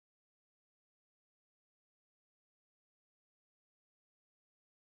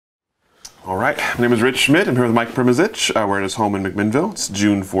All right, my name is Rich Schmidt. I'm here with Mike Primozich. We're at his home in McMinnville. It's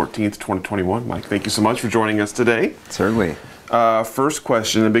June 14th, 2021. Mike, thank you so much for joining us today. Certainly. First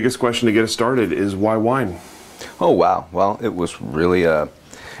question, the biggest question to get us started is why wine? Oh, wow. Well, it was really it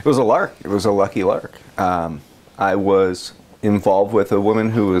was a lark. It was a lucky lark. I was involved with a woman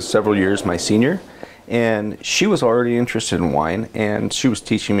who was several years my senior, and she was already interested in wine, and she was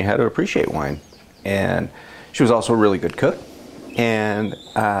teaching me how to appreciate wine. And she was also a really good cook, and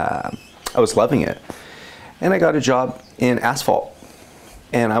I was loving it. And I got a job in asphalt,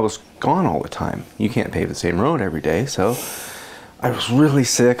 and I was gone all the time. You can't pave the same road every day, so I was really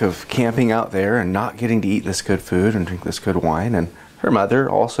sick of camping out there and not getting to eat this good food and drink this good wine. And her mother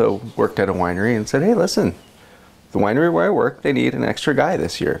also worked at a winery and said, hey, listen, the winery where I work, they need an extra guy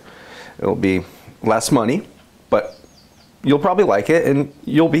this year. It'll be less money, but you'll probably like it, and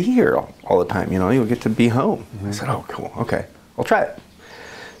you'll be here all the time. You know, you'll get to be home. I said, oh, cool, okay, I'll try it.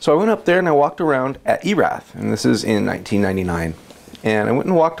 So I went up there and I walked around at Erath, and this is in 1999. And I went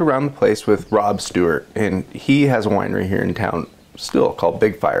and walked around the place with Rob Stewart, and he has a winery here in town still called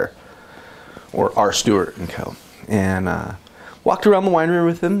Big Fire, or R. Stewart and Co. And walked around the winery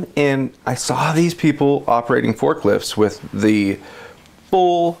with him, and I saw these people operating forklifts with the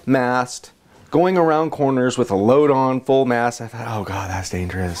full mast, going around corners with a load on, full mast. I thought, oh God, that's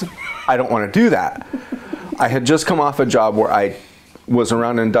dangerous. I don't want to do that. I had just come off a job where I was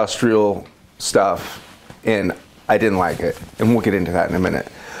around industrial stuff, and I didn't like it. And we'll get into that in a minute.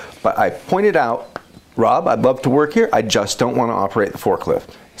 But I pointed out, Rob, I'd love to work here. I just don't want to operate the forklift.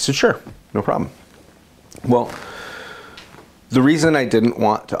 He said, sure, no problem. Well, the reason I didn't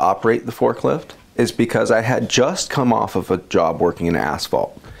want to operate the forklift is because I had just come off of a job working in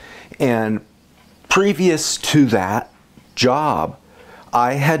asphalt. And previous to that job,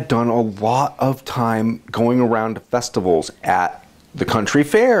 I had done a lot of time going around to festivals at the Country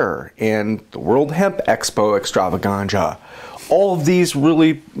Fair and the World Hemp Expo Extravaganza. All of these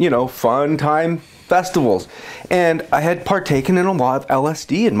really, you know, fun time festivals. And I had partaken in a lot of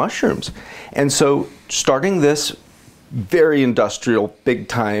LSD and mushrooms. And so starting this very industrial, big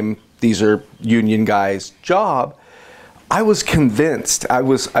time, these are union guys job, I was convinced, I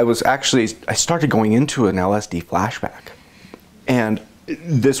started going into an LSD flashback. And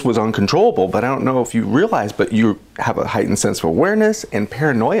this was uncontrollable, but I don't know if you realize, but you have a heightened sense of awareness and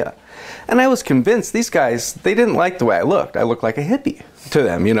paranoia. And I was convinced these guys, they didn't like the way I looked. I looked like a hippie to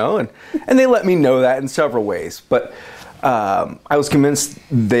them, you know, and they let me know that in several ways. But I was convinced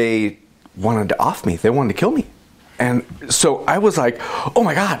they wanted to off me. They wanted to kill me. And so I was like, oh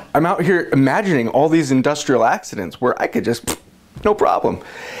my God, I'm out here imagining all these industrial accidents where I could just, no problem.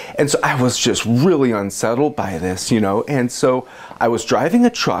 And so I was just really unsettled by this, you know. And so I was driving a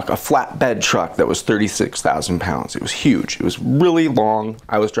truck, a flatbed truck that was 36,000 pounds. It was huge. It was really long.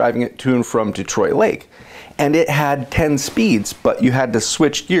 I was driving it to and from Detroit Lake. And it had 10 speeds, but you had to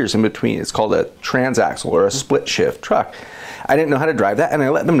switch gears in between. It's called a transaxle or a split shift truck. I didn't know how to drive that, and I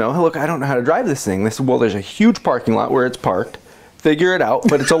let them know, hey, look, I don't know how to drive this thing. They said, well, there's a huge parking lot where it's parked. Figure it out,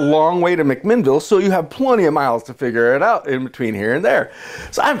 but it's a long way to McMinnville, so you have plenty of miles to figure it out in between here and there.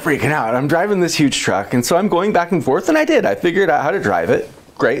 So I'm freaking out. I'm driving this huge truck, and so I'm going back and forth, and I did. I figured out how to drive it.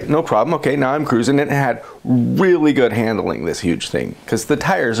 Great, no problem. Okay, now I'm cruising, and it had really good handling, this huge thing, because the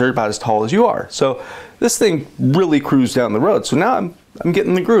tires are about as tall as you are. So this thing really cruised down the road. So now I'm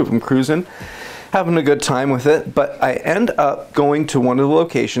getting the groove. I'm cruising, having a good time with it, but I end up going to one of the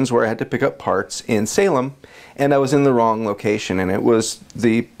locations where I had to pick up parts in Salem, and I was in the wrong location, and it was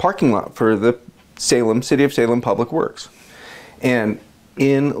the parking lot for the City of Salem Public Works. And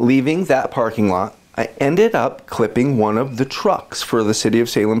in leaving that parking lot, I ended up clipping one of the trucks for the City of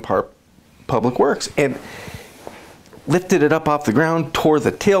Salem Public Works, and lifted it up off the ground, tore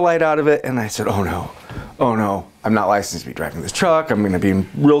the taillight out of it, and I said, oh no, I'm not licensed to be driving this truck. I'm gonna be in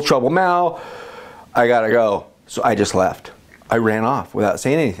real trouble now. I gotta go. So I just left. I ran off without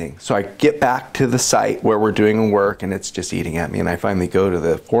saying anything. So I get back to the site where we're doing work, and it's just eating at me. And I finally go to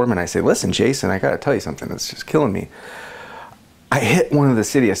the foreman and I say, listen, Jason, I gotta tell you something that's just killing me. I hit one of the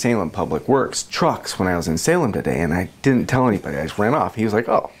City of Salem Public Works trucks when I was in Salem today, and I didn't tell anybody. I just ran off. He was like,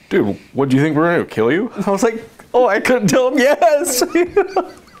 oh, dude, what do you think we're gonna kill you? And I was like, oh, I couldn't tell him yes.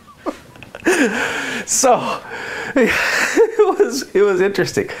 So it was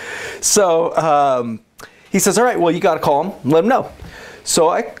interesting. So he says, all right, well, you got to call him, let him know. So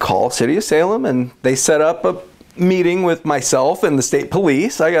I call City of Salem, and they set up a meeting with myself and the state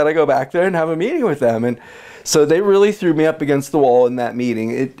police. I got to go back there and have a meeting with them. And so they really threw me up against the wall in that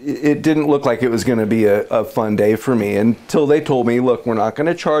meeting. It didn't look like it was going to be a fun day for me until they told me, look, we're not going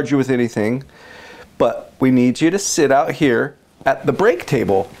to charge you with anything, but we need you to sit out here at the break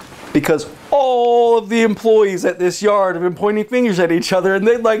table because all of the employees at this yard have been pointing fingers at each other, and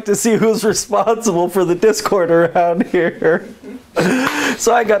they'd like to see who's responsible for the discord around here.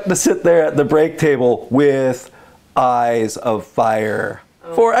 So I got to sit there at the break table with eyes of fire.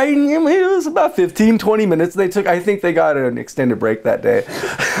 For it was about 15, 20 minutes. I think they got an extended break that day.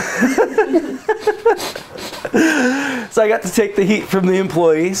 So I got to take the heat from the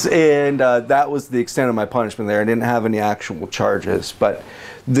employees, and that was the extent of my punishment there. I didn't have any actual charges, but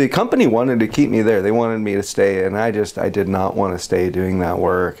the company wanted to keep me there. They wanted me to stay, and I did not want to stay doing that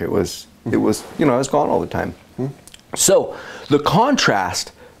work. It was, I was gone all the time. So the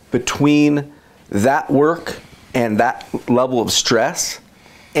contrast between that work and that level of stress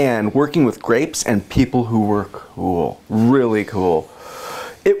and working with grapes and people who were cool, really cool,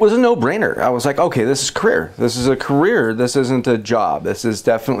 it was a no-brainer. I was like, okay, this is career. This is a career. This isn't a job. This is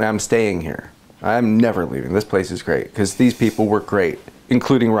definitely, I'm staying here. I'm never leaving. This place is great because these people were great,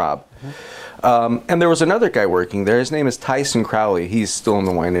 including Rob. And there was another guy working there. His name is Tyson Crowley. He's still in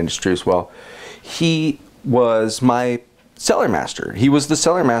the wine industry as well. He was my cellar master. He was the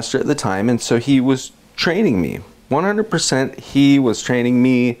cellar master at the time, and so he was training me. 100% he was training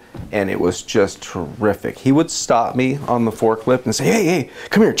me, and it was just terrific. He would stop me on the forklift and say, hey,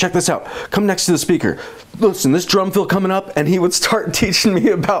 come here, check this out. Come next to the speaker. Listen, this drum fill coming up, and he would start teaching me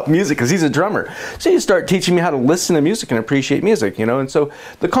about music because he's a drummer. So he'd start teaching me how to listen to music and appreciate music, and so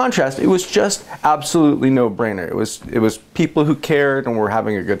the contrast, it was just absolutely no-brainer. It was people who cared and were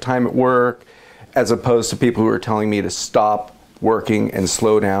having a good time at work, as opposed to people who were telling me to stop working and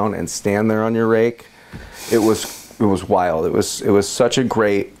slow down and stand there on your rake. It was wild. It was such a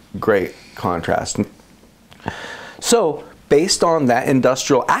great contrast. So based on that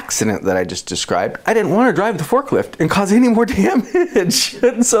industrial accident that I just described, I didn't want to drive the forklift and cause any more damage.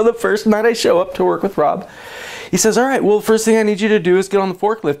 And so the first night I show up to work with Rob, he says, all right, well, the first thing I need you to do is get on the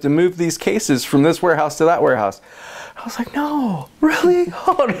forklift and move these cases from this warehouse to that warehouse. I was like, no, really?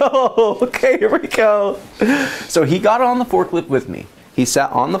 Oh no, okay, here we go. So he got on the forklift with me. He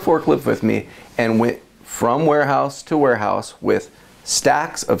sat on the forklift with me and went from warehouse to warehouse with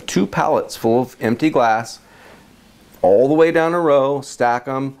stacks of 2 pallets full of empty glass, all the way down a row, stack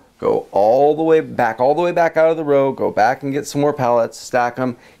them, go all the way back out of the row, go back and get some more pallets, stack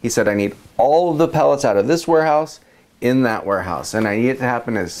them. He said, I need all of the pallets out of this warehouse in that warehouse, and I need it to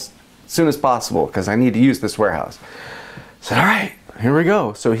happen as soon as possible because I need to use this warehouse. I said, all right, here we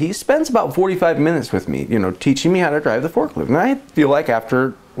go. So he spends about 45 minutes with me, teaching me how to drive the forklift. And I feel like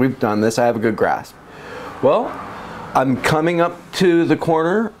after we've done this, I have a good grasp. Well, I'm coming up to the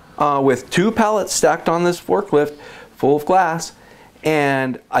corner with 2 pallets stacked on this forklift full of glass,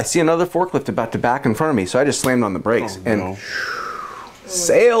 and I see another forklift about to back in front of me, so I just slammed on the brakes and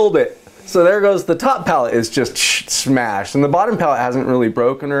sailed it. So there goes the top pallet is just smashed, and the bottom pallet hasn't really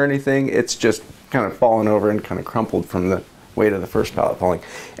broken or anything. It's just kind of fallen over and kind of crumpled from the weight of the first pallet falling.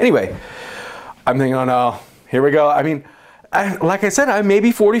 Anyway, I'm thinking, oh no, here we go. I mean, like I said, I'm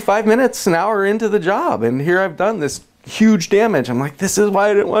maybe 45 minutes, an hour into the job, and here I've done this huge damage. I'm like, this is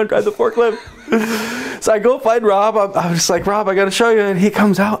why I didn't want to drive the forklift. So I go find Rob. I'm just like, Rob, I got to show you. And he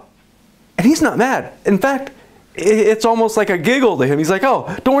comes out, and he's not mad. In fact, it's almost like a giggle to him. He's like,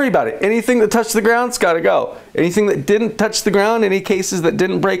 oh, don't worry about it. Anything that touched the ground's got to go. Anything that didn't touch the ground, any cases that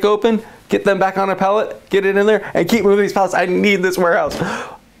didn't break open, get them back on a pallet, get it in there, and keep moving these pallets. I need this warehouse.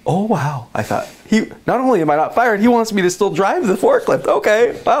 Oh, wow. I thought, not only am I not fired, he wants me to still drive the forklift.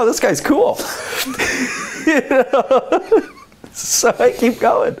 Okay. Wow, this guy's cool. So I keep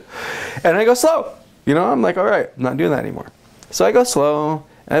going. And I go slow. I'm like, all right, I'm not doing that anymore. So I go slow,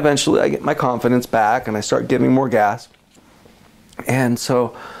 and eventually I get my confidence back, and I start giving more gas. And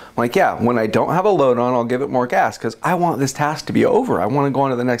so I'm like, yeah, when I don't have a load on, I'll give it more gas, because I want this task to be over. I want to go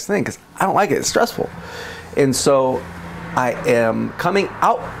on to the next thing, because I don't like it. It's stressful. And so I am coming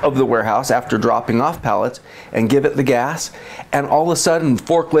out of the warehouse after dropping off pallets and give it the gas, and all of a sudden the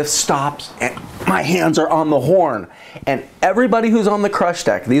forklift stops and my hands are on the horn, and everybody who's on the crush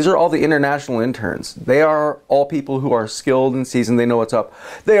deck, these are all the international interns, they are all people who are skilled and seasoned, they know what's up,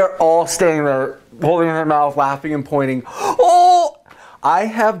 they are all standing there holding their mouth, laughing and pointing. Oh, I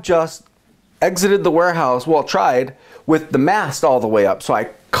have just exited the warehouse, well, tried, with the mast all the way up, so I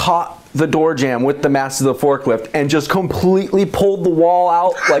caught the door jamb with the mast of the forklift and just completely pulled the wall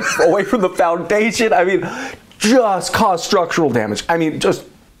out, like away from the foundation. I mean, just caused structural damage. I mean, just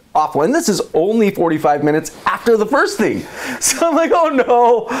awful. And this is only 45 minutes after the first thing. So I'm like, oh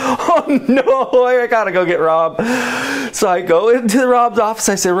no, I gotta go get Rob. So I go into Rob's office.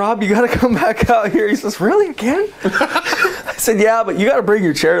 I say, Rob, you gotta come back out here. He says, really, again? I said, yeah, but you gotta bring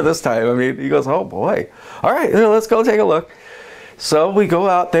your chair this time. I mean, he goes, oh boy. All right, let's go take a look. So we go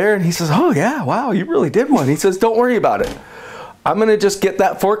out there and he says, oh yeah, wow, you really did one. He says, don't worry about it. I'm going to just get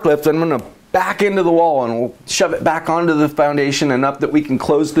that forklift and I'm going to back into the wall and we'll shove it back onto the foundation enough that we can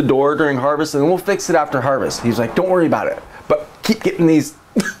close the door during harvest and then we'll fix it after harvest. He's like, don't worry about it, but keep getting these.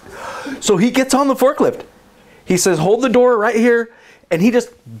 So he gets on the forklift. He says, hold the door right here. And he just,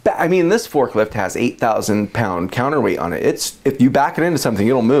 I mean, this forklift has 8,000 pound counterweight on it. It's, if you back it into something,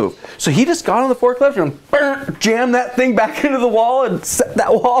 it'll move. So he just got on the forklift and jammed that thing back into the wall and set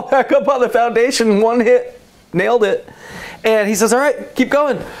that wall back up on the foundation. One hit, nailed it. And he says, all right, keep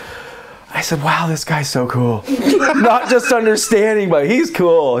going. I said, wow, this guy's so cool. Not just understanding, but he's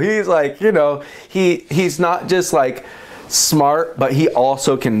cool. He's like, you know, he's not just like smart, but he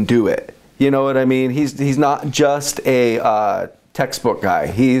also can do it. You know what I mean? He's not just a textbook guy.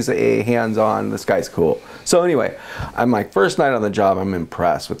 He's a hands-on, this guy's cool. So anyway, I'm like, first night on the job, I'm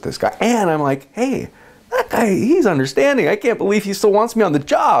impressed with this guy. And I'm like, hey, that guy, he's understanding. I can't believe he still wants me on the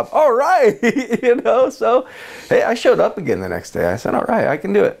job. All right. You know, so hey, I showed up again the next day. I said, all right, I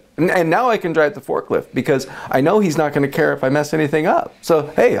can do it. And now I can drive the forklift because I know he's not going to care if I mess anything up. So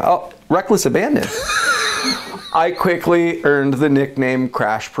hey, reckless abandon. I quickly earned the nickname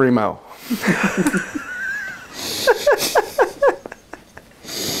Crash Primo.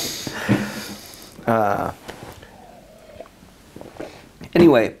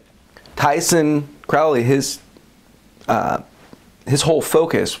 Anyway, Tyson Crowley, his whole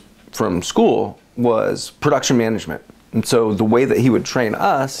focus from school was production management. And so the way that he would train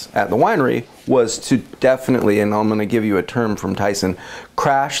us at the winery was to definitely, and I'm going to give you a term from Tyson,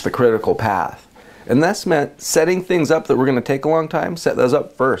 crash the critical path. And that's meant setting things up that were going to take a long time, set those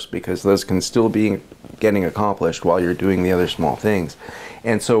up first because those can still be getting accomplished while you're doing the other small things.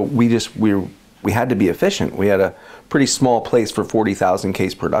 And so we had to be efficient. We had a pretty small place for 40,000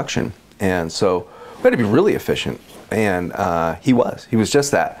 case production. And so we had to be really efficient. And he was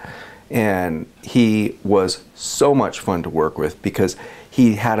just that. And he was so much fun to work with because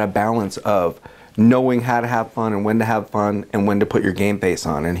he had a balance of knowing how to have fun and when to have fun and when to put your game face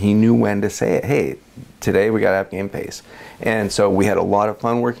on. And he knew when to say it. Hey, today we got to have game face. And so we had a lot of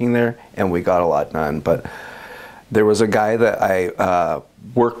fun working there and we got a lot done. But there was a guy that I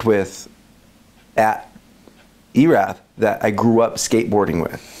worked with at ERAF that I grew up skateboarding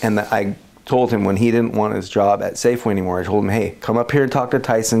with, and that I told him when he didn't want his job at Safeway anymore, I told him, hey, come up here and talk to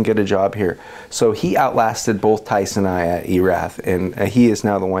Tyson, get a job here. So he outlasted both Tyson and I at ERAF, and he is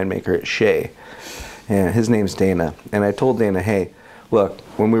now the winemaker at Shea. And his name's Dana. And I told Dana, hey, look,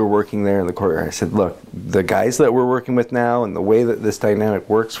 when we were working there in the courtyard, I said, look, the guys that we're working with now and the way that this dynamic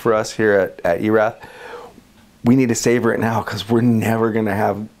works for us here at ERAF, we need to savor it now because we're never going to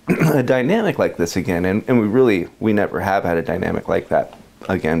have a dynamic like this again. And we never have had a dynamic like that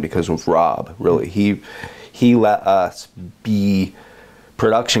again because of Rob, really. He let us be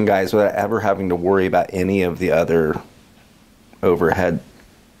production guys without ever having to worry about any of the other overhead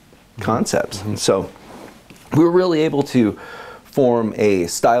concepts. And so we were really able to form a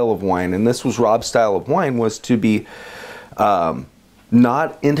style of wine, and this was Rob's style of wine, was to be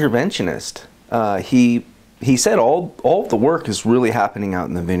not interventionist. He said all of the work is really happening out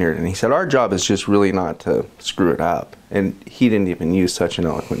in the vineyard, and he said our job is just really not to screw it up. And he didn't even use such an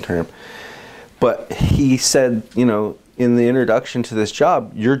eloquent term. But he said, you know, in the introduction to this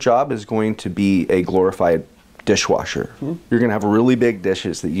job, your job is going to be a glorified dishwasher. Mm-hmm. You're going to have really big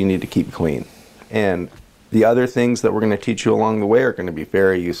dishes that you need to keep clean. And the other things that we're going to teach you along the way are going to be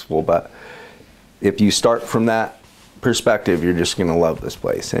very useful. But if you start from that perspective, you're just going to love this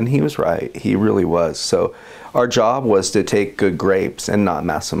place. And he was right. He really was. So our job was to take good grapes and not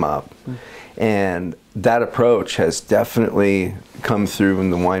mess them up. Mm-hmm. And that approach has definitely come through in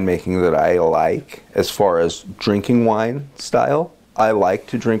the winemaking that I like as far as drinking wine style. I like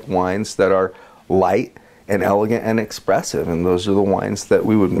to drink wines that are light and elegant and expressive, and those are the wines that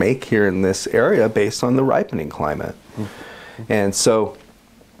we would make here in this area based on the ripening climate. Mm-hmm. And so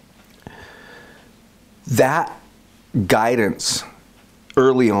that guidance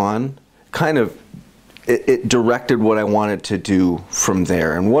early on kind of it directed what I wanted to do from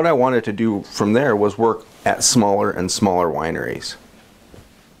there. And what I wanted to do from there was work at smaller and smaller wineries.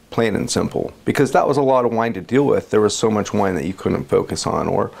 Plain and simple. Because that was a lot of wine to deal with. There was so much wine that you couldn't focus on,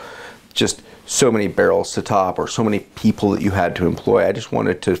 or just so many barrels to top, or so many people that you had to employ. I just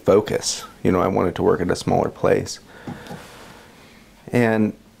wanted to focus. You know, I wanted to work at a smaller place.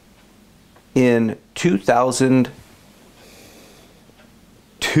 And in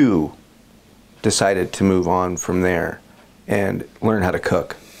 2002, decided to move on from there and learn how to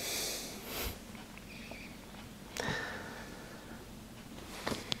cook.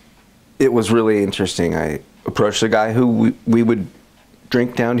 it was really interesting. I approached a guy who we would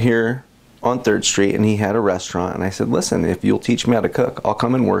drink down here on 3rd Street, and he had a restaurant. And I said, listen, if you'll teach me how to cook, I'll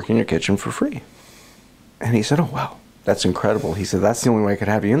come and work in your kitchen for free. And he said, oh, wow, that's incredible. He said, that's the only way I could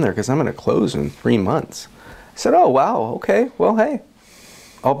have you in there because I'm going to close in 3 months. I said, oh, wow, okay, well, hey,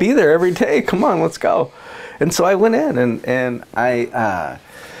 I'll be there every day. Come on, let's go. And so I went in, and I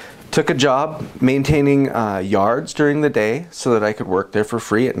took a job maintaining yards during the day so that I could work there for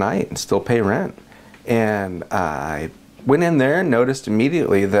free at night and still pay rent. And I went in there and noticed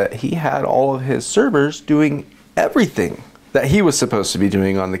immediately that he had all of his servers doing everything that he was supposed to be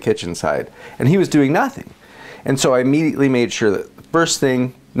doing on the kitchen side, and he was doing nothing. And so I immediately made sure that the first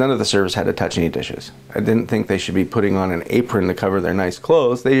thing, none of the servers had to touch any dishes. I didn't think they should be putting on an apron to cover their nice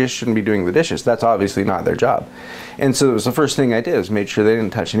clothes. They just shouldn't be doing the dishes. That's obviously not their job. And so it was the first thing I did, was made sure they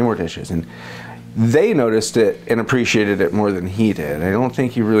didn't touch any more dishes. And they noticed it and appreciated it more than he did. I don't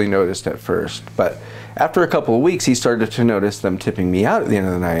think he really noticed at first, but after a couple of weeks, he started to notice them tipping me out at the end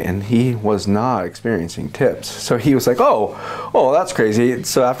of the night, and he was not experiencing tips. So he was like, oh, that's crazy.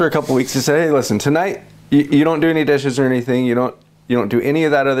 So after a couple of weeks, he said, hey, listen, tonight, you don't do any dishes or anything. You don't do any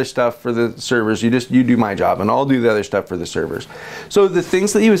of that other stuff for the servers. You do my job, and I'll do the other stuff for the servers. So the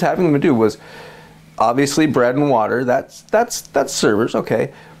things that he was having them do was obviously bread and water. That's servers,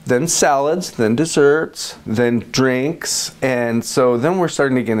 okay. Then salads, then desserts, then drinks, and so then we're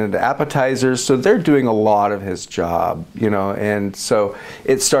starting to get into appetizers. So they're doing a lot of his job, you know, and so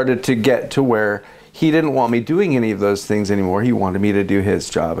it started to get to where he didn't want me doing any of those things anymore. He wanted me to do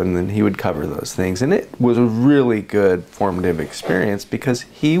his job, and then he would cover those things. And it was a really good formative experience because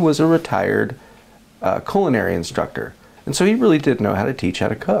he was a retired culinary instructor. And so he really did know how to teach how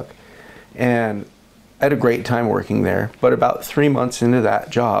to cook. And I had a great time working there, but about 3 months into that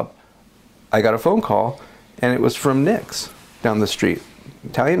job, I got a phone call, and it was from Nick's down the street,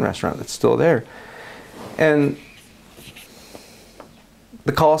 Italian restaurant that's still there. And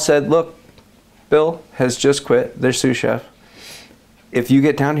the call said, look, Bill has just quit, their sous chef. If you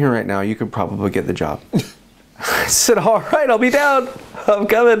get down here right now, you could probably get the job. I said, all right, I'll be down. I'm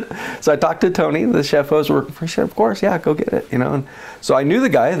coming. So I talked to Tony, the chef I was working for. He said, of course, yeah, go get it. You know. And so I knew the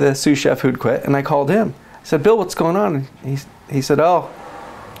guy, the sous chef who'd quit, and I called him. I said, Bill, what's going on? And he said, oh,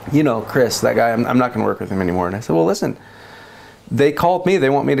 you know, Chris, that guy, I'm not going to work with him anymore. And I said, well, listen, they called me. They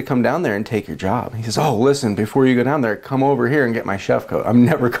want me to come down there and take your job. He says, oh, listen, before you go down there, come over here and get my chef coat. I'm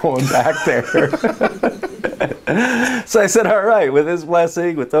never going back there. So I said, all right, with his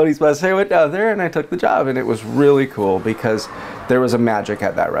blessing, with Tony's blessing, I went down there and I took the job. And it was really cool because there was a magic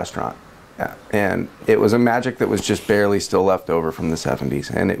at that restaurant. Yeah. And it was a magic that was just barely still left over from the 70s.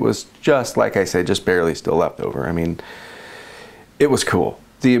 And it was just, like I said, just barely still left over. I mean, it was cool.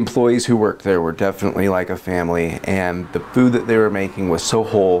 The employees who worked there were definitely like a family, and the food that they were making was so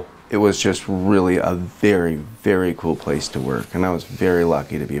whole. It was just really a very, very cool place to work, and I was very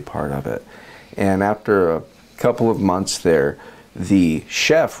lucky to be a part of it. And after a couple of months there, the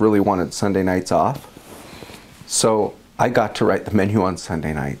chef really wanted Sunday nights off, so I got to write the menu on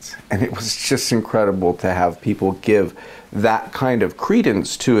Sunday nights, and it was just incredible to have people give that kind of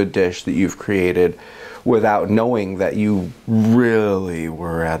credence to a dish that you've created without knowing that you really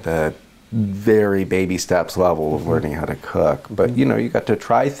were at the very baby steps level of learning how to cook. But you know, you got to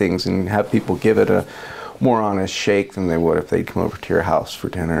try things and have people give it a more honest shake than they would if they'd come over to your house for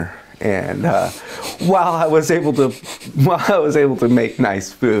dinner. And while I was able to make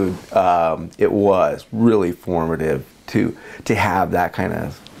nice food, it was really formative to have that kind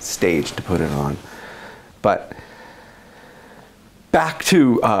of stage to put it on. But back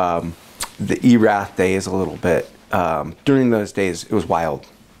to the Erath days a little bit. During those days, it was wild.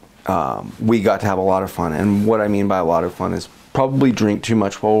 We got to have a lot of fun, and what I mean by a lot of fun is probably drink too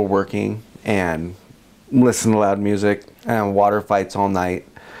much while we're working and listen to loud music and water fights all night.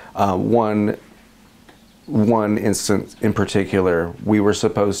 One instance in particular, we were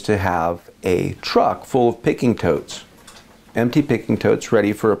supposed to have a truck full of picking totes, empty picking totes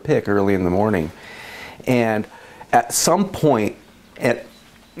ready for a pick early in the morning. And at some point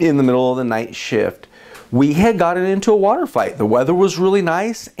in the middle of the night shift, we had gotten into a water fight. The weather was really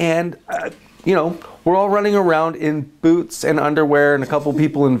nice, and you know, we're all running around in boots and underwear and a couple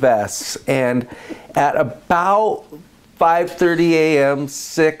people in vests. And at about 5:30 a.m.,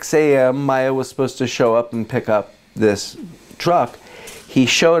 6 a.m., Maya was supposed to show up and pick up this truck. He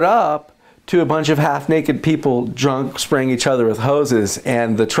showed up to a bunch of half-naked people drunk, spraying each other with hoses,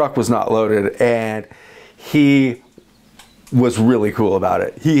 and the truck was not loaded. And he was really cool about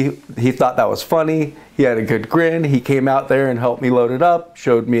it. He thought that was funny. He had a good grin. He came out there and helped me load it up,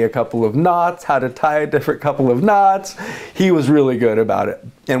 showed me a couple of knots, how to tie a different couple of knots. He was really good about it.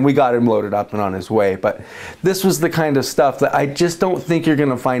 And we got him loaded up and on his way. But this was the kind of stuff that I just don't think you're going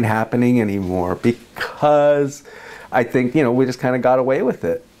to find happening anymore, because I think, you know, we just kind of got away with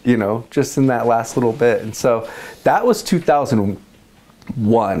it, you know, just in that last little bit. And so that was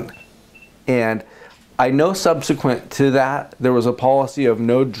 2001. And I know subsequent to that, there was a policy of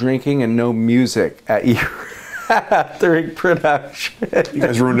no drinking and no music at during production. You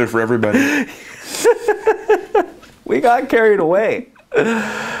guys ruined it for everybody. We got carried away.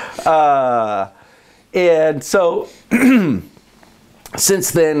 And so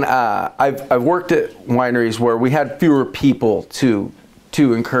since then, I've worked at wineries where we had fewer people to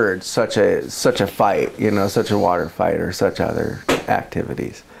encourage such a fight, you know, such a water fight or such other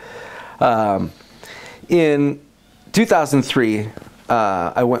activities. In 2003,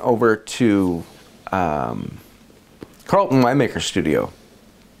 I went over to Carlton Winemaker Studio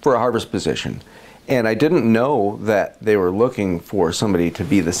for a harvest position. And I didn't know that they were looking for somebody to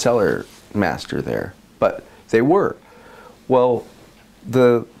be the cellar master there, but they were. Well,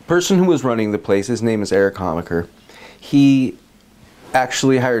 the person who was running the place, his name is Eric Homaker, he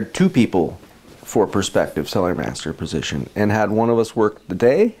actually hired 2 people for prospective cellar master position, and had one of us work the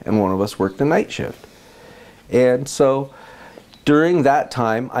day and one of us work the night shift. And so during that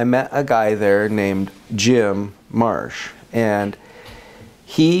time, I met a guy there named Jim Marsh, and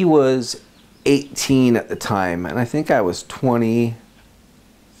he was 18 at the time, and I think I was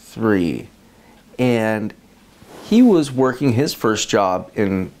 23. And he was working his first job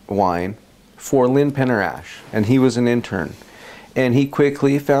in wine for Linfield Maresh, and he was an intern. And he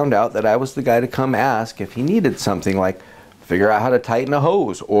quickly found out that I was the guy to come ask if he needed something, like figure out how to tighten a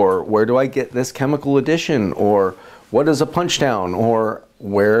hose, or where do I get this chemical addition, or what is a punch down, or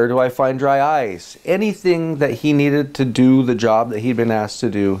where do I find dry ice. Anything that he needed to do the job that he'd been asked to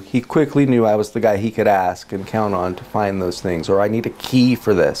do, he quickly knew I was the guy he could ask and count on to find those things. Or I need a key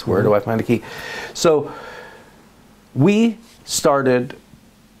for this, where do I find a key? So we started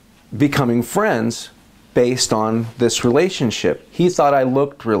becoming friends based on this relationship. He thought I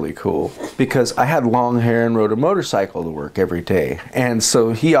looked really cool because I had long hair and rode a motorcycle to work every day. And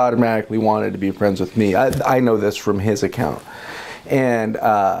so he automatically wanted to be friends with me. I know this from his account. And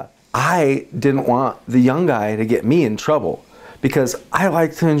I didn't want the young guy to get me in trouble because I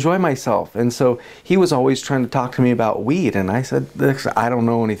like to enjoy myself. And so he was always trying to talk to me about weed. And I said, I don't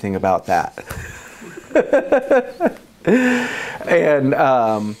know anything about that.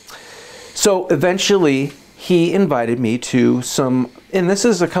 And so eventually he invited me to some, and this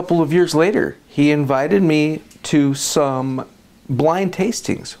is a couple of years later, he invited me to some blind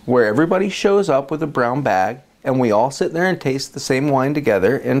tastings where everybody shows up with a brown bag and we all sit there and taste the same wine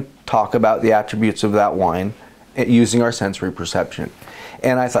together and talk about the attributes of that wine using our sensory perception.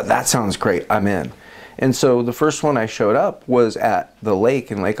 And I thought, that sounds great, I'm in. And so the first one I showed up was at the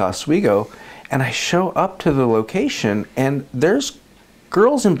lake in Lake Oswego, and I show up to the location and there's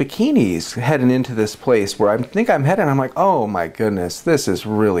girls in bikinis heading into this place where I think I'm heading. I'm like, oh my goodness, this is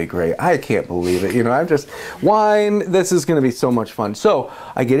really great. I can't believe it. You know, I'm just, wine, this is going to be so much fun. So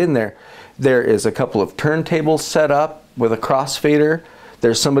I get in there. There is a couple of turntables set up with a crossfader.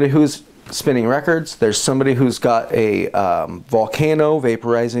 There's somebody who's spinning records. There's somebody who's got a volcano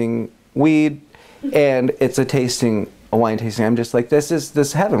vaporizing weed, and it's a wine tasting. I'm just like, this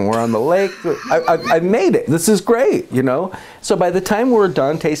is heaven. We're on the lake. I made it. This is great, you know? So by the time we're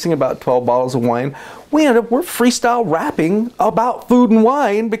done tasting about 12 bottles of wine, we're freestyle rapping about food and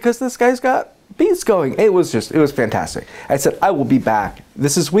wine because this guy's got beats going. It was fantastic. I said, I will be back.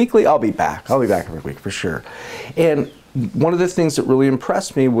 This is weekly. I'll be back. I'll be back every week for sure. And one of the things that really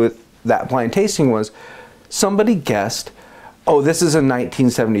impressed me with that blind tasting was somebody guessed, oh, this is a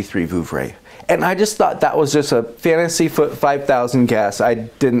 1973 Vouvray. And I just thought that was just a fantasy 5,000 guess. I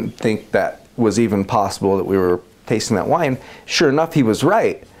didn't think that was even possible that we were tasting that wine. Sure enough, he was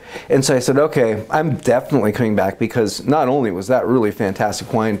right. And so I said, okay, I'm definitely coming back because not only was that really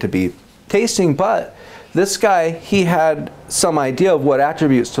fantastic wine to be tasting, but this guy, he had some idea of what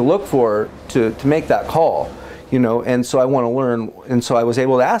attributes to look for to make that call, you know, and so I want to learn. And so I was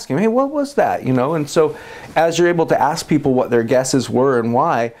able to ask him, hey, what was that, you know? And so as you're able to ask people what their guesses were and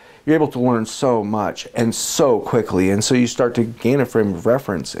why, you're able to learn so much and so quickly, and so you start to gain a frame of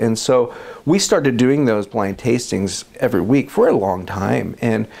reference. And so we started doing those blind tastings every week for a long time.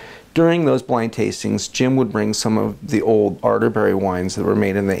 And during those blind tastings, Jim would bring some of the old Arterberry wines that were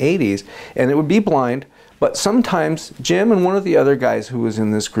made in the 80s, and it would be blind, but sometimes Jim and one of the other guys who was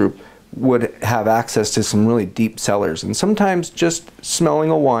in this group would have access to some really deep cellars. And sometimes just smelling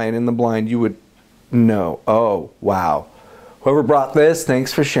a wine in the blind, you would know, oh, wow, whoever brought this,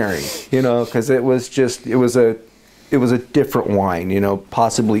 thanks for sharing, you know, because it was a different wine, you know,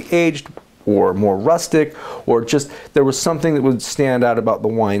 possibly aged or more rustic, or just there was something that would stand out about the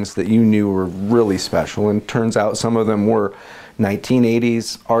wines that you knew were really special. And turns out some of them were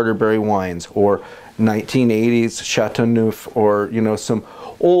 1980s Arterberry wines, or 1980s Chateauneuf, or, you know, some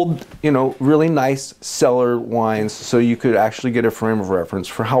old, you know, really nice cellar wines, so you could actually get a frame of reference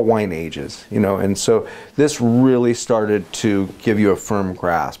for how wine ages, you know. And so this really started to give you a firm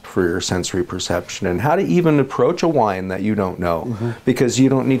grasp for your sensory perception and how to even approach a wine that you don't know, because you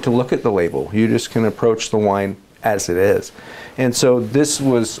don't need to look at the label. You just can approach the wine as it is. And so this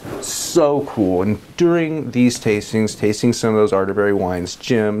was so cool. And during these tastings, tasting some of those Arterberry wines,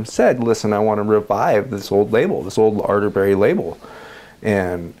 Jim said, listen, I want to revive this old label, this old Arterberry label.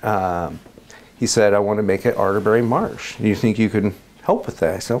 And he said, I want to make it Arterberry Maresh. Do you think you could help with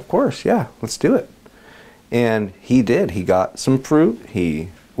that? I said, of course, yeah, let's do it. And he did. He got some fruit. He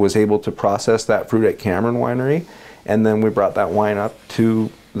was able to process that fruit at Cameron Winery. And then we brought that wine up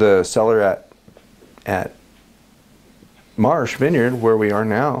to the cellar at Marsh Vineyard, where we are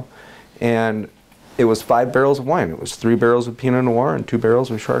now. And it was 5 barrels of wine. It was 3 barrels of Pinot Noir and 2 barrels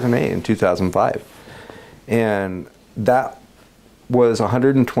of Chardonnay in 2005. And that was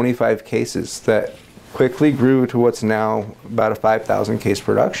 125 cases that quickly grew to what's now about a 5,000 case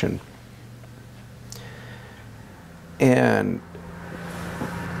production. And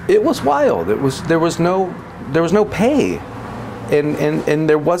it was wild. There was no pay, and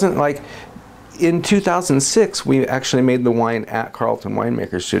there wasn't, like, in 2006 we actually made the wine at Carlton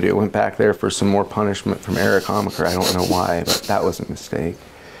Winemaker Studio. Went back there for some more punishment from Eric Amaker. I don't know why, but that was a mistake.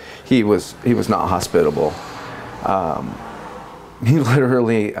 He was not hospitable. He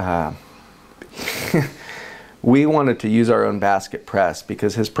literally, we wanted to use our own basket press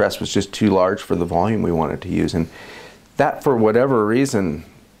because his press was just too large for the volume we wanted to use. And that, for whatever reason,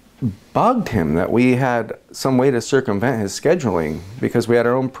 bugged him, that we had some way to circumvent his scheduling because we had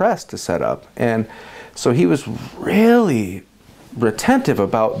our own press to set up. And so he was really retentive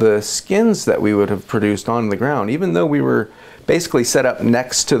about the skins that we would have produced on the ground, even though we were basically set up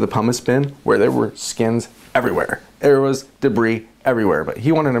next to the pumice bin where there were skins everywhere. There was debris everywhere, but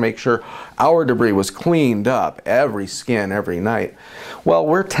he wanted to make sure our debris was cleaned up, every skin, every night. Well,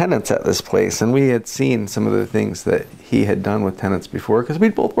 we're tenants at this place, and we had seen some of the things that he had done with tenants before, because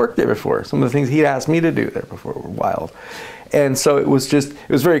we'd both worked there before. Some of the things he'd asked me to do there before were wild. And so it was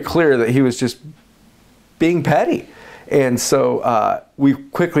very clear that he was just being petty. And so we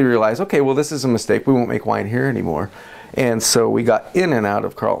quickly realized, okay, well, this is a mistake. We won't make wine here anymore. And so we got in and out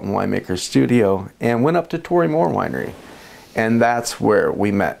of Carlton Winemaker Studio and went up to Tory Moore Winery. And that's where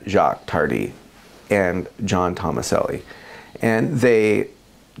we met Jacques Tardy and John Tomaselli. And they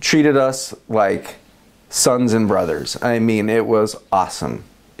treated us like sons and brothers. I mean, it was awesome.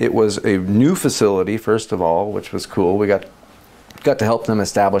 It was a new facility, first of all, which was cool. We got to help them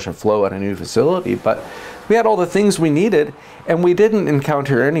establish a flow at a new facility, but we had all the things we needed, and we didn't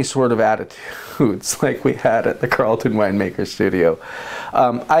encounter any sort of attitudes like we had at the Carlton Winemaker Studio.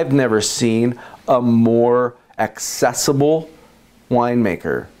 I've never seen a more accessible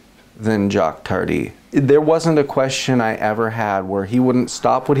winemaker than Jacques Tardy. There wasn't a question I ever had where he wouldn't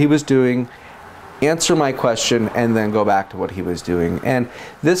stop what he was doing, answer my question, and then go back to what he was doing. And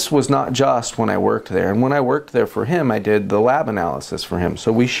this was not just when I worked there. And when I worked there for him, I did the lab analysis for him.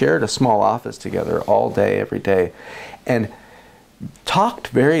 So we shared a small office together all day, every day, and talked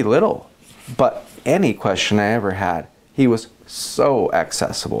very little. But any question I ever had, he was so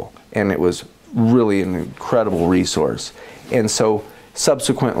accessible, and it was really an incredible resource. And so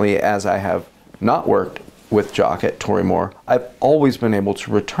subsequently, as I have not worked with Jock at Tory Moore, I've always been able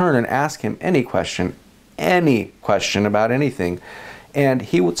to return and ask him any question about anything. And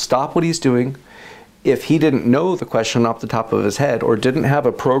he would stop what he's doing. If he didn't know the question off the top of his head or didn't have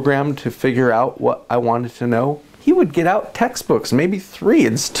a program to figure out what I wanted to know, he would get out textbooks, maybe 3,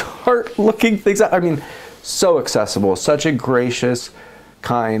 and start looking things up. I mean, so accessible, such a gracious,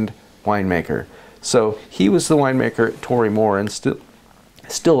 kind winemaker. So he was the winemaker at Tory Moore, and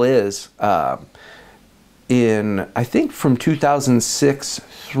still is, in, I think, from 2006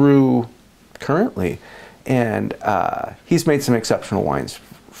 through currently. And he's made some exceptional wines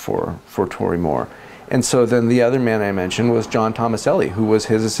for Tory Moore. And so then the other man I mentioned was John Tomaselli, who was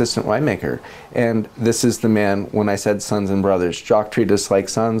his assistant winemaker. And this is the man, when I said sons and brothers, Jock treated us like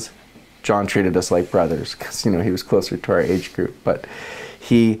sons, John treated us like brothers, because, you know, he was closer to our age group. But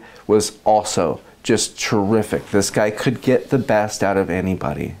he was also just terrific. This guy could get the best out of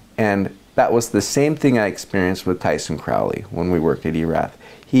anybody. And that was the same thing I experienced with Tyson Crowley when we worked at Erath.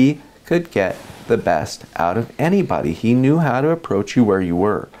 He could get the best out of anybody. He knew how to approach you where you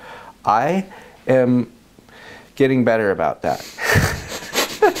were. I am getting better about that.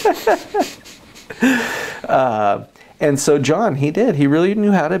 And so John, he really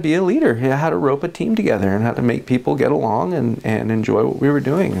knew how to be a leader. He had to rope a team together and how to make people get along and enjoy what we were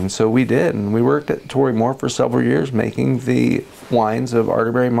doing. And so we did. And we worked at Tory Moore for several years making the wines of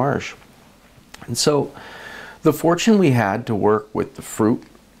Arterberry Maresh. And so the fortune we had to work with the fruit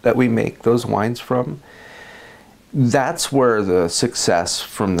that we make those wines from, that's where the success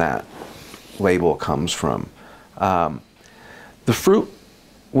from that label comes from. The fruit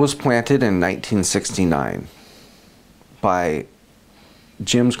was planted in 1969 by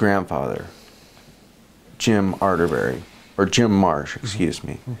Jim's grandfather, Jim Arterberry, or Jim Marsh, excuse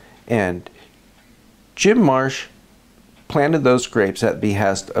me. And Jim Marsh planted those grapes at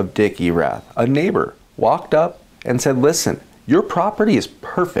behest of Dick Erath. A neighbor walked up and said, listen, your property is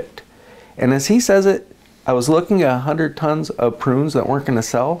perfect. And as he says it, I was looking at 100 tons of prunes that weren't going to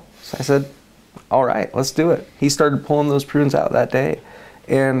sell. So I said, all right, let's do it. He started pulling those prunes out that day.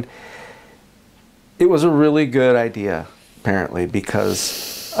 And it was a really good idea, apparently,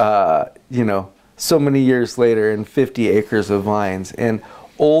 because, you know, so many years later and 50 acres of vines and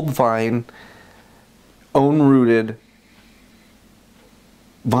old vine, own-rooted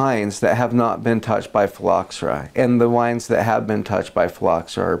vines that have not been touched by phylloxera. And the vines that have been touched by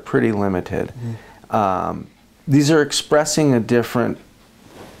phylloxera are pretty limited. These are expressing a different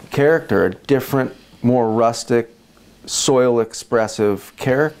character, a different, more rustic, soil-expressive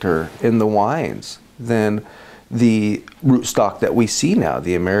character in the wines than the rootstock that we see now,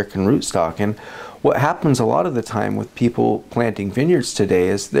 the American rootstock. And what happens a lot of the time with people planting vineyards today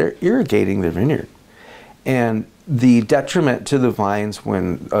is they're irrigating their vineyard. And the detriment to the vines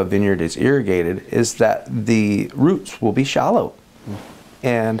when a vineyard is irrigated is that the roots will be shallow.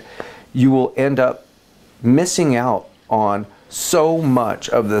 And you will end up missing out on so much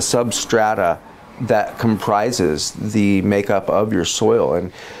of the substrata that comprises the makeup of your soil.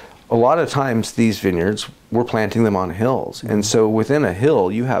 And a lot of times these vineyards, we're planting them on hills. And so within a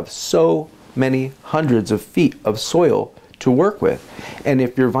hill, you have so many hundreds of feet of soil to work with. And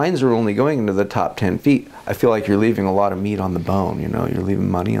if your vines are only going into the top 10 feet, I feel like you're leaving a lot of meat on the bone, you know, you're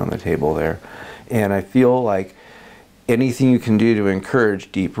leaving money on the table there. And I feel like anything you can do to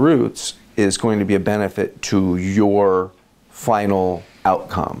encourage deep roots is going to be a benefit to your final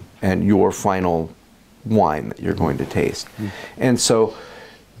outcome and your final wine that you're going to taste. And so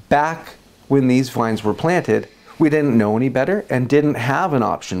back when these vines were planted, we didn't know any better and didn't have an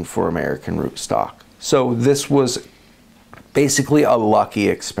option for American rootstock. So this was basically a lucky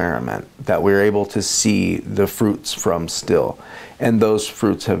experiment that we were able to see the fruits from still. And those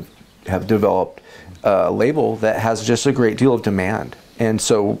fruits have developed a label that has just a great deal of demand. And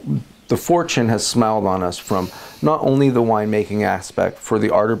so the fortune has smiled on us from not only the winemaking aspect for the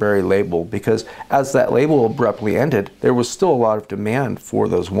Arterberry label, because as that label abruptly ended, there was still a lot of demand for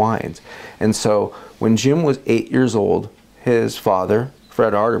those wines. And so when Jim was 8 years old, his father,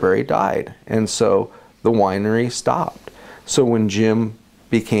 Fred Arterberry, died. And so the winery stopped. So when Jim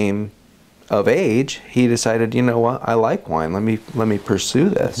became of age, he decided, you know what, I like wine, let me pursue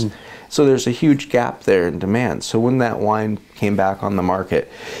this. So there's a huge gap there in demand. So when that wine came back on the market,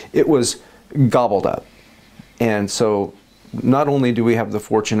 it was gobbled up. And so not only do we have the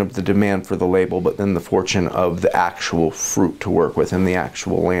fortune of the demand for the label, but then the fortune of the actual fruit to work with in the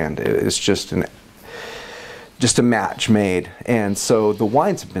actual land. It's just a match made. And so the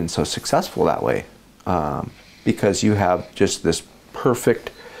wines have been so successful that way because you have just this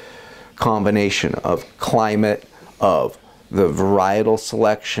perfect combination of climate, of the varietal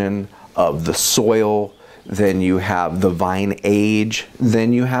selection, of the soil, then you have the vine age,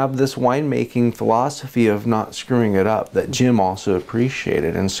 then you have this winemaking philosophy of not screwing it up that Jim also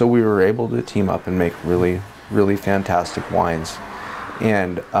appreciated. And so we were able to team up and make really, really fantastic wines.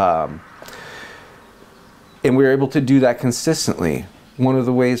 And we were able to do that consistently. One of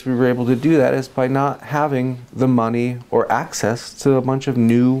the ways we were able to do that is by not having the money or access to a bunch of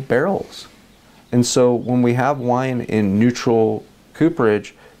new barrels. And so when we have wine in neutral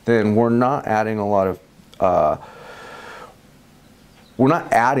cooperage, then we're not adding a lot of we're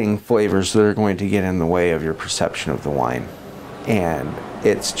not adding flavors that are going to get in the way of your perception of the wine. And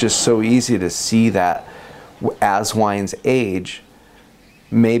it's just so easy to see that as wines age,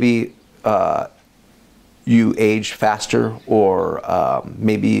 maybe you age faster or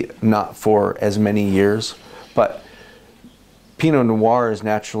maybe not for as many years, but Pinot Noir is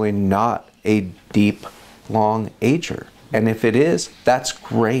naturally not a deep, long ager. And if it is, that's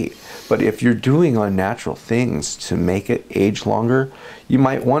great. But if you're doing unnatural things to make it age longer, you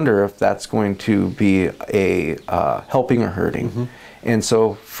might wonder if that's going to be a helping or hurting. And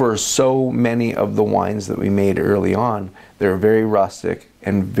so for so many of the wines that we made early on, they're very rustic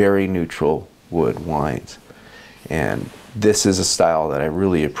and very neutral wood wines. And this is a style that I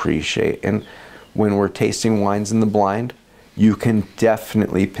really appreciate. And when we're tasting wines in the blind, you can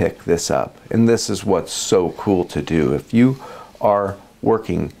definitely pick this up. And this is what's so cool to do. If you are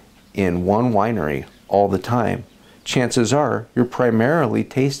working in one winery all the time, chances are you're primarily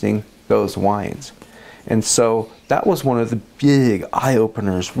tasting those wines. And so that was one of the big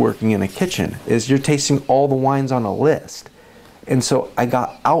eye-openers working in a kitchen, is you're tasting all the wines on a list. And so I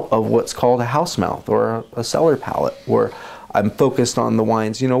got out of what's called a house mouth or a cellar palate, where I'm focused on the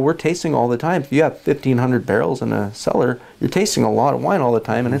wines. You know, we're tasting all the time. If you have 1,500 barrels in a cellar, you're tasting a lot of wine all the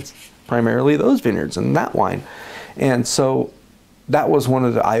time, and it's primarily those vineyards and that wine. And so that was one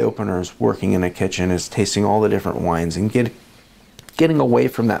of the eye-openers working in a kitchen, is tasting all the different wines and getting away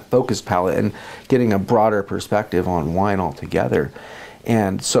from that focused palate and getting a broader perspective on wine altogether.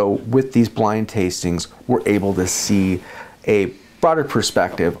 And so with these blind tastings, we're able to see a broader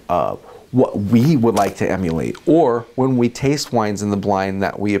perspective of what we would like to emulate, or when we taste wines in the blind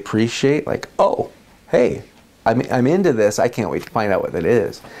that we appreciate, like, oh, hey, I'm into this, I can't wait to find out what it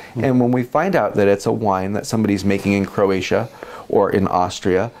is. And when we find out that it's a wine that somebody's making in Croatia or in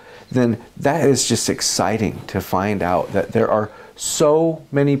Austria, then that is just exciting to find out that there are so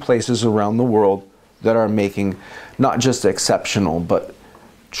many places around the world that are making not just exceptional, but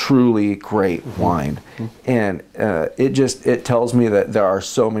truly great wine. And it tells me that there are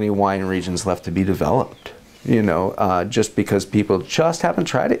so many wine regions left to be developed, you know, just because people just haven't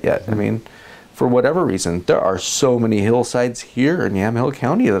tried it yet. I mean, for whatever reason, there are so many hillsides here in Yamhill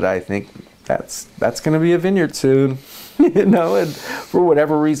County that I think that's going to be a vineyard soon, you know, and for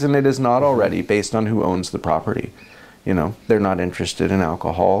whatever reason it is not already, based on who owns the property. You know, they're not interested in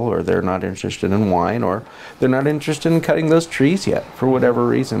alcohol, or they're not interested in wine, or they're not interested in cutting those trees yet for whatever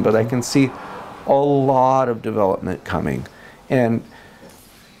reason. But I can see a lot of development coming. And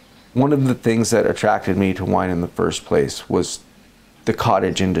one of the things that attracted me to wine in the first place was the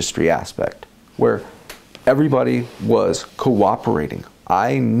cottage industry aspect, where everybody was cooperating.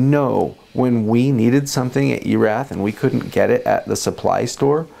 I know when we needed something at Erath and we couldn't get it at the supply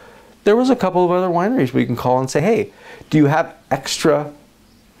store, there was a couple of other wineries we can call and say, hey, do you have extra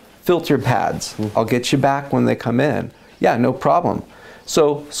filter pads? I'll get you back when they come in. Yeah, no problem.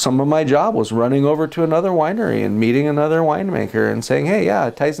 So some of my job was running over to another winery and meeting another winemaker and saying, hey,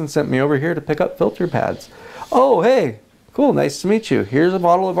 yeah, Tyson sent me over here to pick up filter pads. Oh, hey, cool, nice to meet you. Here's a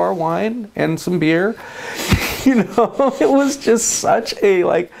bottle of our wine and some beer. You know, it was just such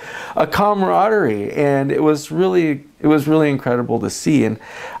a camaraderie, and it was really incredible to see. And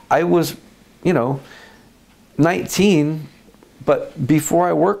I was, you know, 19, but before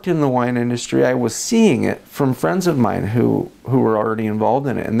I worked in the wine industry, I was seeing it from friends of mine who were already involved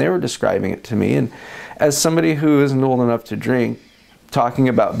in it, and they were describing it to me. And as somebody who isn't old enough to drink, talking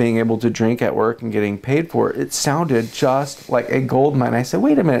about being able to drink at work and getting paid for it, it sounded just like a gold mine. I said,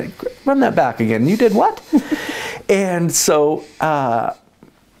 wait a minute, run that back again. You did what? And so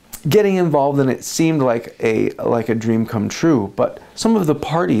getting involved in it seemed like a dream come true. But some of the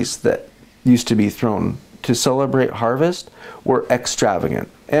parties that used to be thrown to celebrate harvest were extravagant.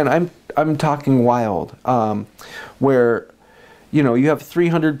 And I'm talking wild, where, you know, you have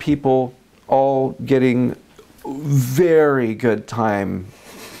 300 people all getting very good time,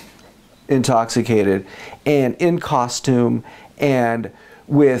 intoxicated and in costume, and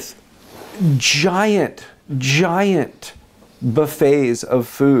with giant buffets of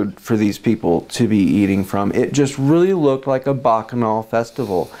food for these people to be eating from. It just really looked like a bacchanal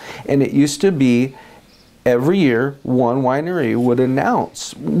festival. And it used to be every year one winery would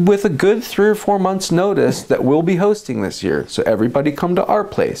announce with a good 3 or 4 months notice that we'll be hosting this year, so everybody come to our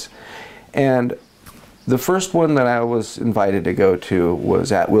place. And the first one that I was invited to go to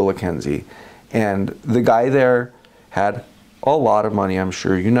was at Willackenzie, and the guy there had a lot of money, I'm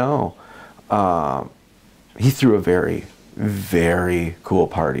sure you know. He threw a very, very cool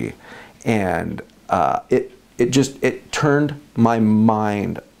party, and it turned my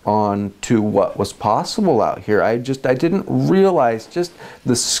mind on to what was possible out here. I didn't realize just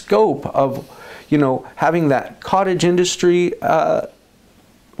the scope of, you know, having that cottage industry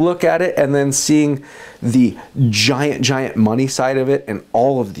look at it, and then seeing the giant money side of it, and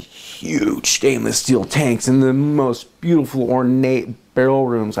all of the huge stainless steel tanks and the most beautiful ornate barrel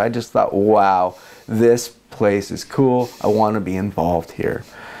rooms. I just thought, wow, this place is cool. I want to be involved here.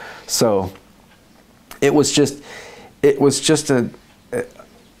 So it was just, it was just an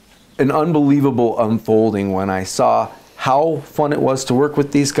unbelievable unfolding when I saw how fun it was to work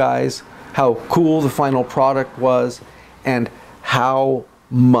with these guys, how cool the final product was, and how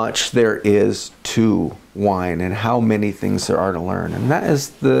much there is to wine and how many things there are to learn. And that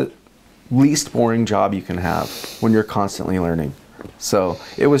is the least boring job you can have when you're constantly learning. So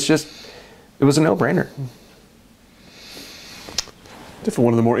it was a no-brainer. Definitely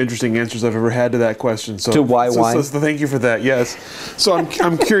one of the more interesting answers I've ever had to that question. So, to why wine? So thank you for that. Yes. So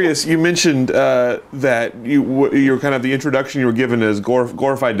I'm curious. You mentioned that you're kind of the introduction you were given as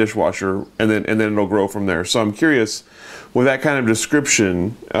glorified dishwasher, and then it'll grow from there. So I'm curious, with that kind of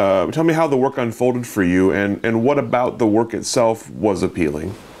description, tell me how the work unfolded for you, and what about the work itself was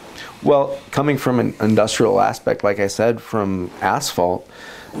appealing. Well, coming from an industrial aspect, like I said, from asphalt,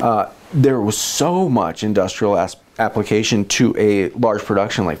 there was so much industrial application to a large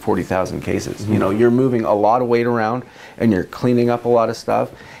production like 40,000 cases. You know, you're moving a lot of weight around and you're cleaning up a lot of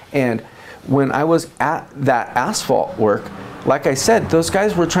stuff. And when I was at that asphalt work, like I said, those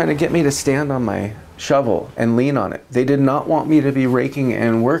guys were trying to get me to stand on my shovel and lean on it. They did not want me to be raking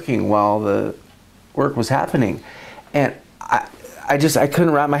and working while the work was happening. And I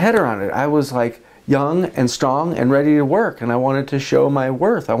couldn't wrap my head around it. I was like young and strong and ready to work, and I wanted to show my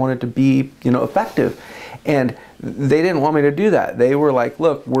worth. I wanted to be, you know, effective. And they didn't want me to do that. They were like,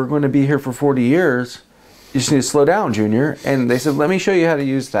 look, we're going to be here for 40 years. You just need to slow down, Junior. And they said, let me show you how to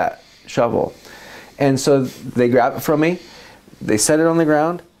use that shovel. And so they grabbed it from me. They set it on the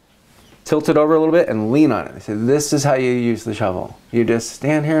ground, tilt it over a little bit, and lean on it. They said, this is how you use the shovel. You just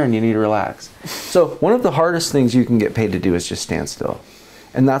stand here and you need to relax. So one of the hardest things you can get paid to do is just stand still.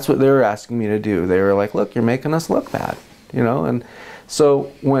 And that's what they were asking me to do. They were like, look, you're making us look bad, you know? And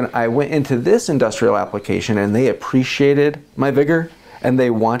so when I went into this industrial application and they appreciated my vigor and they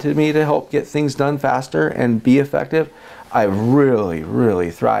wanted me to help get things done faster and be effective, I really,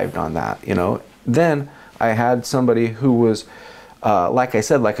 really thrived on that, you know? Then I had somebody who was, like I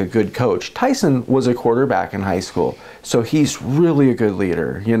said, like a good coach. Tyson was a quarterback in high school, so he's really a good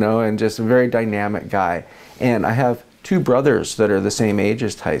leader, you know, and just a very dynamic guy. And I have two brothers that are the same age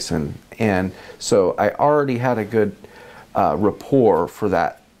as Tyson, and so I already had a good rapport for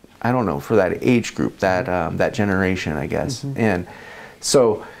that, I don't know, for that age group, that that generation, I guess. Mm-hmm. And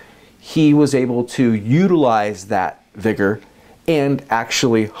so he was able to utilize that vigor and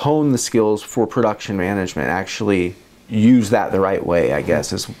actually hone the skills for production management, actually use that the right way, I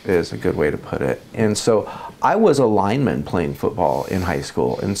guess is a good way to put it. And so I was a lineman playing football in high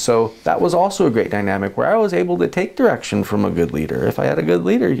school, and so that was also a great dynamic where I was able to take direction from a good leader. If I had a good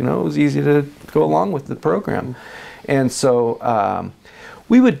leader, you know, it was easy to go along with the program. And so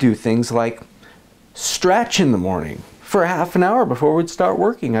we would do things like stretch in the morning for half an hour before we'd start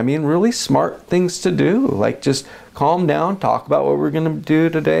working. I mean, really smart things to do, like just calm down, talk about what we're gonna do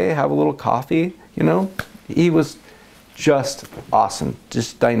today, have a little coffee, you know. He was just awesome,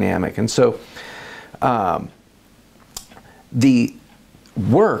 just dynamic. And so the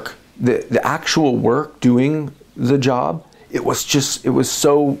work, the actual work doing the job, it was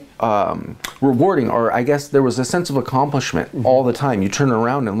so rewarding, or I guess there was a sense of accomplishment all the time. You turn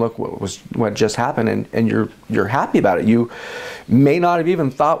around and look what just happened, and you're happy about it. You may not have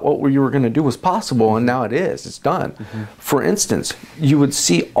even thought what you were going to do was possible, and now it is. It's done. For instance, you would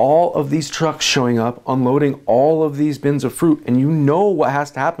see all of these trucks showing up, unloading all of these bins of fruit, and you know what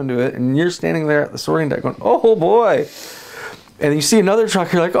has to happen to it, and you're standing there at the sorting deck going, oh boy. And you see another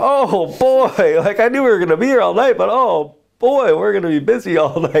truck, you're like, oh boy, like I knew we were going to be here all night, but oh boy, we're going to be busy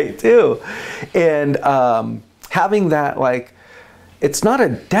all night too. And having that, like, it's not a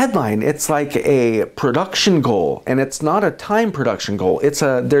deadline, it's like a production goal, and it's not a time production goal.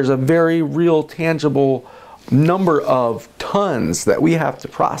 There's a very real tangible number of tons that we have to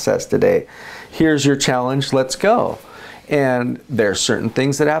process today. Here's your challenge, let's go. And there's certain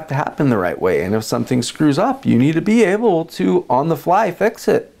things that have to happen the right way. And if something screws up, you need to be able to, on the fly, fix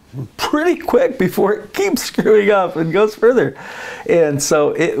it pretty quick before it keeps screwing up and goes further. And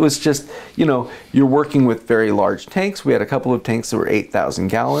so it was just, you know, you're working with very large tanks. We had a couple of tanks that were 8,000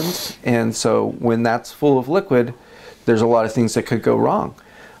 gallons. And so when that's full of liquid, there's a lot of things that could go wrong.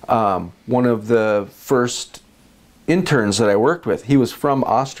 One of the first interns that I worked with, he was from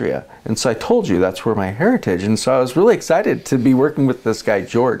Austria. And so I told you that's where my heritage. And so I was really excited to be working with this guy,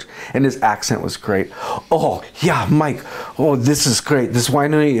 George, and his accent was great. Oh yeah, Mike, oh, this is great. This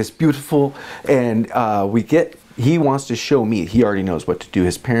winery is beautiful. And he wants to show me, he already knows what to do.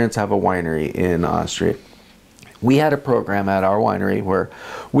 His parents have a winery in Austria. We had a program at our winery where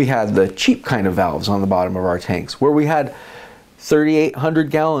we had the cheap kind of valves on the bottom of our tanks, where we had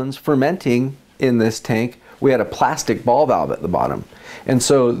 3,800 gallons fermenting in this tank we had a plastic ball valve at the bottom. And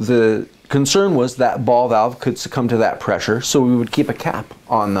so the concern was that ball valve could succumb to that pressure, so we would keep a cap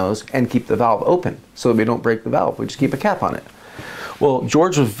on those and keep the valve open so that we don't break the valve. We just keep a cap on it. Well,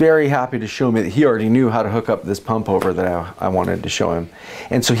 George was very happy to show me that he already knew how to hook up this pump over that I wanted to show him.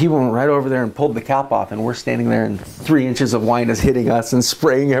 And so he went right over there and pulled the cap off, and we're standing there and 3 inches of wine is hitting us and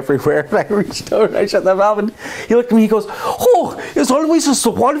spraying everywhere. And I reached over and I shut the valve, and he looked at me, he goes, "Oh, is always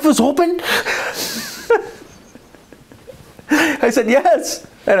the valve is open?" I said, "Yes."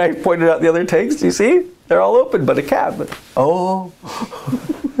 And I pointed out the other tanks. You see? They're all open, but a cap. Oh.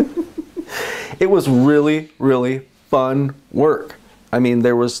 It was really, really fun work. I mean,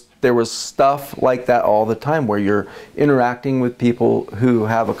 there was stuff like that all the time where you're interacting with people who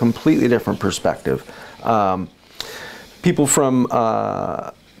have a completely different perspective. People from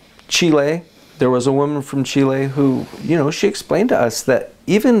Chile. There was a woman from Chile who, you know, she explained to us that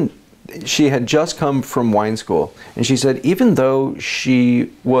even she had just come from wine school, and she said even though she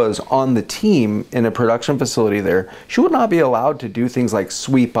was on the team in a production facility there, she would not be allowed to do things like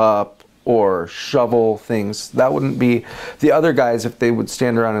sweep up or shovel things. That wouldn't be, the other guys, if they would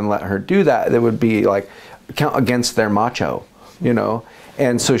stand around and let her do that, they would be like count against their macho, you know.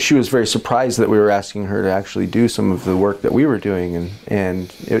 And so she was very surprised that we were asking her to actually do some of the work that we were doing,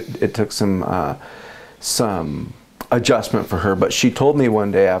 and it took some adjustment for her. But she told me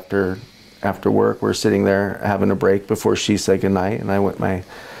one day after work, we're sitting there having a break before she said goodnight, and I went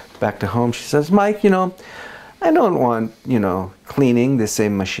back to home. She says, "Mike, you know, I don't want, you know, cleaning the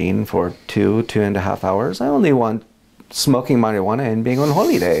same machine for 2.5 hours. I only want smoking marijuana and being on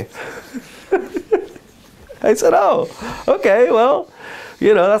holiday." I said, "Oh, okay, well,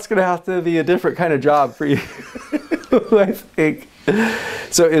 you know, that's going to have to be a different kind of job for you," I think.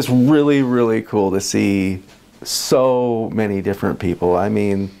 So it's really, really cool to see so many different people. I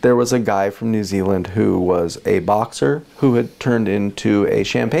mean, there was a guy from New Zealand who was a boxer who had turned into a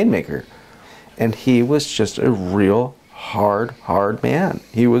champagne maker. And he was just a real hard man.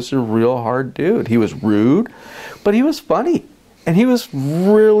 He was a real hard dude. He was rude, but he was funny. And he was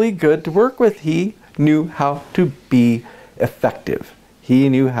really good to work with. He knew how to be effective. He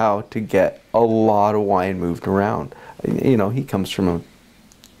knew how to get a lot of wine moved around. You know, he comes from a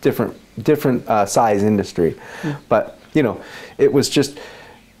different size industry. But, you know, it was just,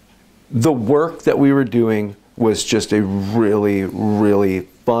 the work that we were doing was just a really, really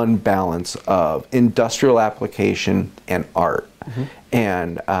fun balance of industrial application and art.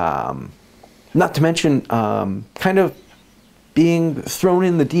 And not to mention kind of being thrown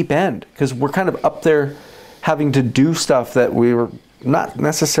in the deep end, because we're kind of up there having to do stuff that we were not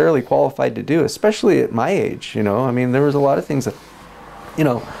necessarily qualified to do, especially at my age. You know, I mean, there was a lot of things that, you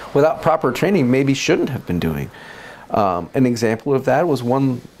know, without proper training maybe shouldn't have been doing. An example of that was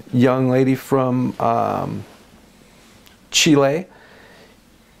one young lady from Chile.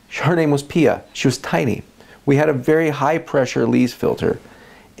 Her name was Pia. She was tiny. We had a very high pressure lees filter,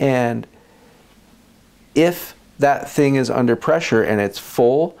 and if that thing is under pressure and it's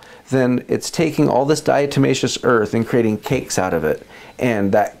full, then it's taking all this diatomaceous earth and creating cakes out of it,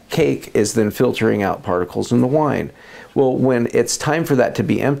 and that cake is then filtering out particles in the wine. Well, when it's time for that to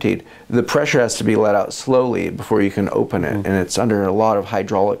be emptied, the pressure has to be let out slowly before you can open it, and it's under a lot of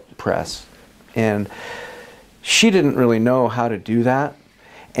hydraulic press. And she didn't really know how to do that,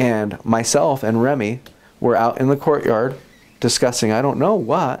 and myself and Remy were out in the courtyard discussing I don't know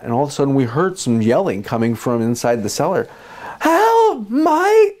what, and all of a sudden we heard some yelling coming from inside the cellar. "Help,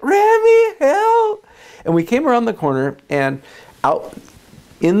 Mike, Remy, help!" And we came around the corner, and out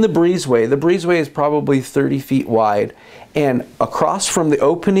in the breezeway is probably 30 feet wide, and across from the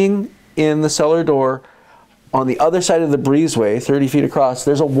opening in the cellar door, on the other side of the breezeway, 30 feet across,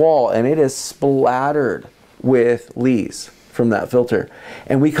 there's a wall, and it is splattered with lees from that filter.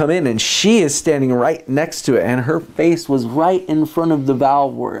 And we come in, and she is standing right next to it, and her face was right in front of the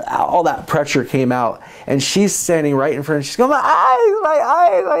valve where all that pressure came out, and she's standing right in front, and she's going, my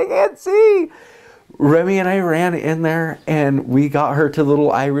eyes, I can't see." Remy and I ran in there, and we got her to the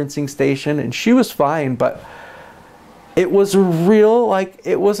little eye rinsing station, and she was fine, but it was real, like,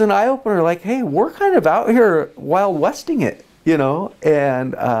 it was an eye-opener, like, hey, we're kind of out here Wild Westing it, you know.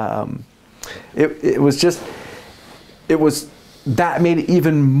 And that made it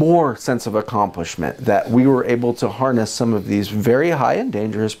even more sense of accomplishment, that we were able to harness some of these very high and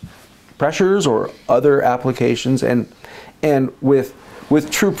dangerous pressures or other applications, and with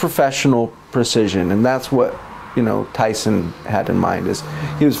true professional precision. And that's what, you know, Tyson had in mind, is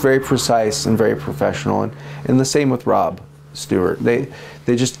he was very precise and very professional, and the same with Rob Stewart. They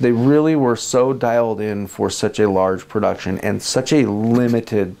really were so dialed in for such a large production and such a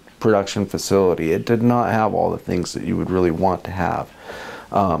limited production facility. It did not have all the things that you would really want to have.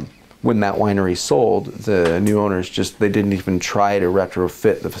 When that winery sold, the new owners they didn't even try to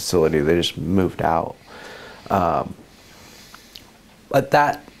retrofit the facility. They just moved out. But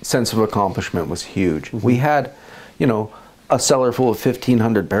that sense of accomplishment was huge. We had, a cellar full of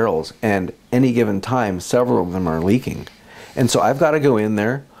 1,500 barrels, and any given time, several of them are leaking. And so I've got to go in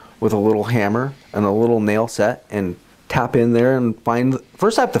there with a little hammer and a little nail set and tap in there and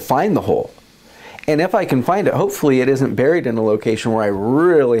first I have to find the hole. And if I can find it, hopefully it isn't buried in a location where I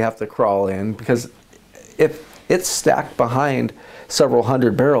really have to crawl in, because if it's stacked behind several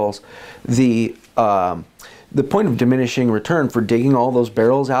hundred barrels, the point of diminishing return for digging all those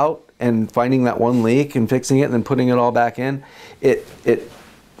barrels out and finding that one leak and fixing it and then putting it all back in, it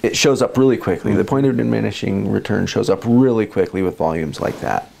shows up really quickly. The point of diminishing return shows up really quickly with volumes like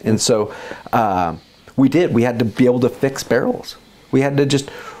that. And so we had to be able to fix barrels. We had to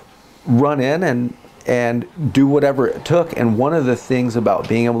just run in and do whatever it took. And one of the things about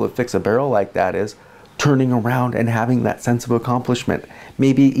being able to fix a barrel like that is turning around and having that sense of accomplishment.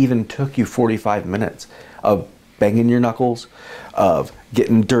 Maybe even took you 45 minutes of banging your knuckles, of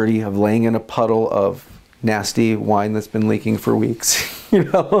getting dirty, of laying in a puddle of nasty wine that's been leaking for weeks,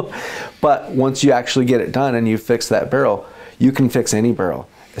 But once you actually get it done and you fix that barrel, you can fix any barrel,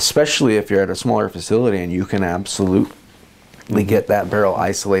 especially if you're at a smaller facility and you can absolutely get that barrel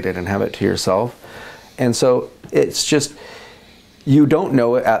isolated and have it to yourself. And so it's just, you don't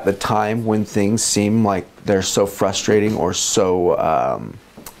know it at the time when things seem like they're so frustrating or so,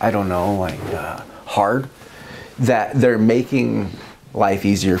 hard, that they're making life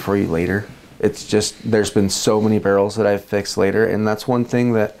easier for you later. It's just, there's been so many barrels that I've fixed later, and that's one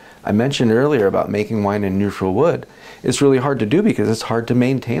thing that I mentioned earlier about making wine in neutral wood. It's really hard to do because it's hard to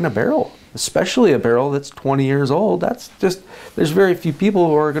maintain a barrel, especially a barrel that's 20 years old. There's very few people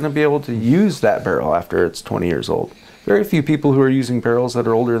who are going to be able to use that barrel after it's 20 years old. Very few people who are using barrels that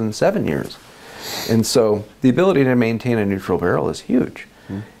are older than 7 years. And so the ability to maintain a neutral barrel is huge.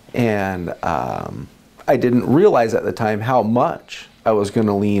 And I didn't realize at the time how much I was going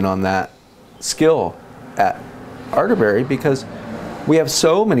to lean on that skill at Arterberry, because we have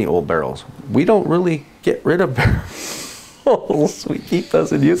so many old barrels. We don't really get rid of barrels. We keep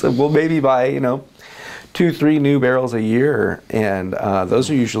those and use them. We'll maybe buy, 2-3 new barrels a year, and those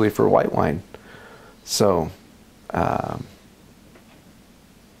are usually for white wine. So,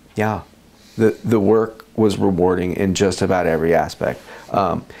 yeah, the work was rewarding in just about every aspect.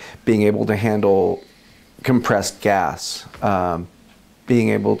 Being able to handle compressed gas, being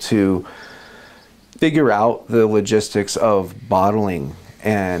able to figure out the logistics of bottling,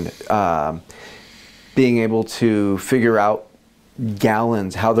 and being able to figure out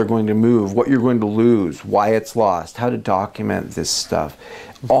gallons, how they're going to move, what you're going to lose, why it's lost, how to document this stuff.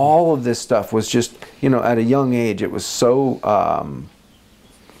 All of this stuff was just, at a young age, it was so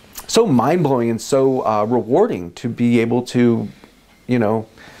mind-blowing and so rewarding to be able to,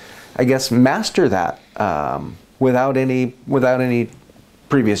 I guess, master that without any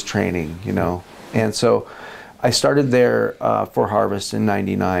previous training, And so I started there for harvest in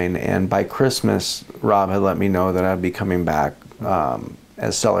 '99, and by Christmas, Rob had let me know that I'd be coming back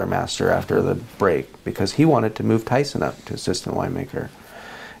as cellar master after the break, because he wanted to move Tyson up to assistant winemaker.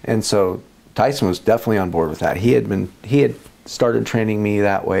 And so Tyson was definitely on board with that. He had started training me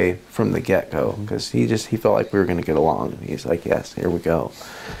that way from the get-go, because he felt like we were going to get along. He's like, yes, here we go.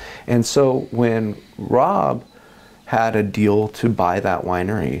 And so when Rob had a deal to buy that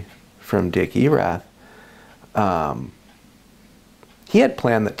winery from Dick Erath, he had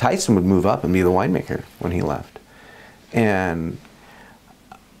planned that Tyson would move up and be the winemaker when he left. And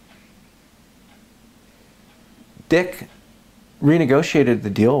Dick renegotiated the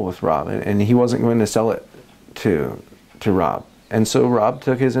deal with Rob, and he wasn't going to sell it to Rob. And so Rob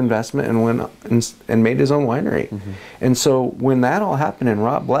took his investment and went and made his own winery. And so when that all happened and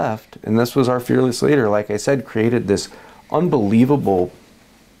Rob left, and this was our fearless leader, like I said, created this unbelievable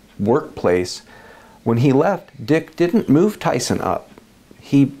workplace. When he left, Dick didn't move Tyson up.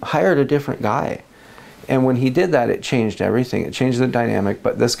 He hired a different guy. And when he did that, it changed everything. It changed the dynamic,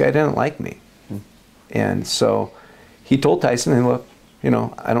 but this guy didn't like me. And so he told Tyson, hey, look, I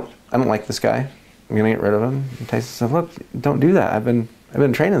don't like this guy. I'm gonna get rid of him. And Tyson said, look, don't do that. I've been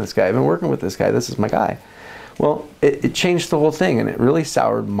training this guy. I've been working with this guy. This is my guy. Well, it changed the whole thing, and it really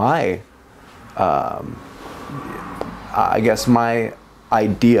soured my, I guess, my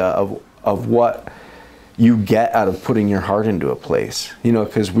idea of what you get out of putting your heart into a place.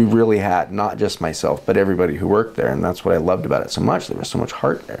 Because we really had, not just myself, but everybody who worked there, and that's what I loved about it so much. There was so much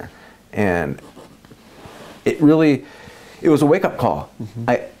heart there. And it was a wake-up call.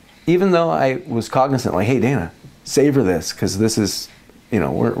 even though I was cognizant, like, hey, Dana, savor this, because this is, you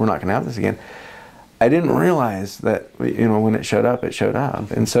know, we're not going to have this again. I didn't realize that, you know, when it showed up, it showed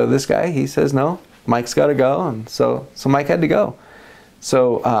up. And so this guy, he says, no, Mike's got to go. And so Mike had to go.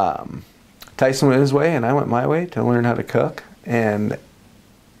 So Tyson went his way and I went my way to learn how to cook. And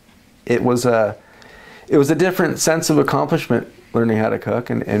it was a different sense of accomplishment learning how to cook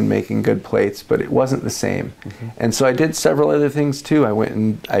and making good plates, but it wasn't the same. And so I did several other things too. I went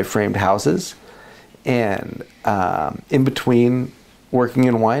and I framed houses, and in between working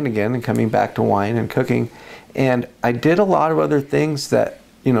in wine again and coming back to wine and cooking. And I did a lot of other things that,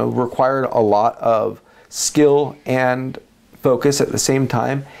 you know, required a lot of skill and focus at the same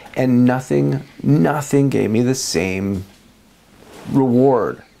time, and nothing gave me the same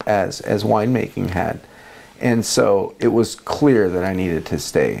reward as winemaking had. And so it was clear that I needed to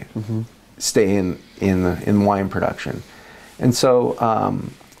stay in wine production. And so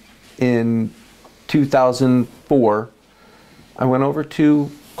in 2004, I went over to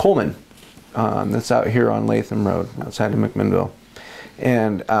Coleman, that's out here on Latham Road, outside of McMinnville.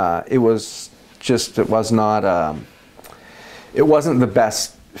 And it wasn't the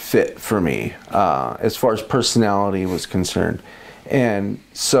best fit for me as far as personality was concerned. And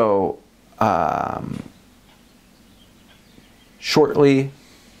so shortly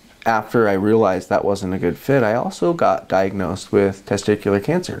after I realized that wasn't a good fit, I also got diagnosed with testicular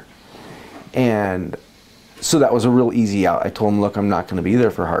cancer. And so that was a real easy out. I told him, look, I'm not going to be there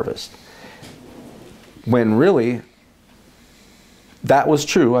for harvest. When really, that was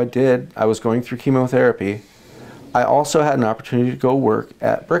true. I was going through chemotherapy. I also had an opportunity to go work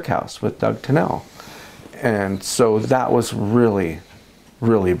at Brick House with Doug Tennell. And so that was really,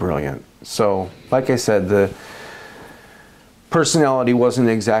 really brilliant. So, like I said, the personality wasn't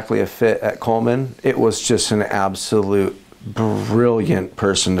exactly a fit at Coleman. It was just an absolute brilliant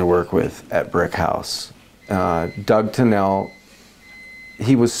person to work with at Brick House. Doug Tennell,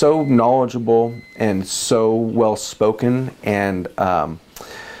 he was so knowledgeable and so well spoken, and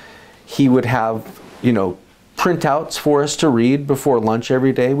he would have, you know, printouts for us to read before lunch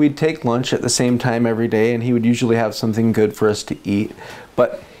every day. We'd take lunch at the same time every day, and he would usually have something good for us to eat.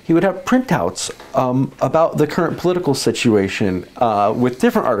 But he would have printouts about the current political situation with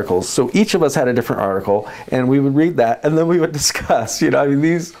different articles. So each of us had a different article, and we would read that, and then we would discuss. You know, I mean,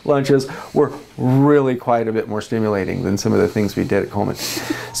 these lunches were really quite a bit more stimulating than some of the things we did at Coleman.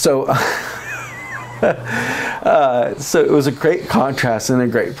 So, so it was a great contrast and a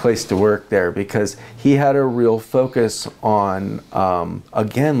great place to work there, because he had a real focus on,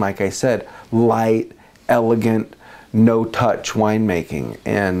 again, like I said, light, elegant, no-touch winemaking.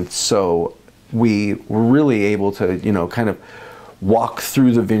 And so we were really able to, you know, kind of walk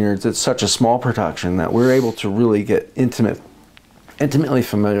through the vineyards. It's such a small production that we're able to really get intimately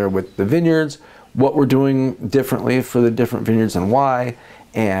familiar with the vineyards, what we're doing differently for the different vineyards and why.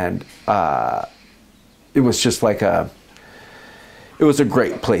 And it was just like it was a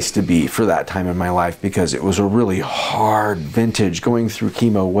great place to be for that time in my life, because it was a really hard vintage. Going through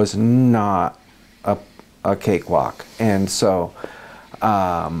chemo was not a cakewalk. And so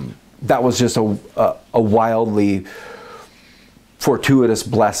that was just a wildly fortuitous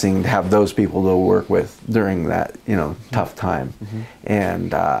blessing to have those people to work with during that, you know, tough time.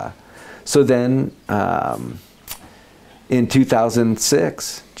 And so then in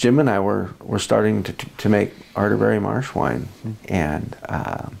 2006, Jim and I were starting to make Arterberry Maresh wine. And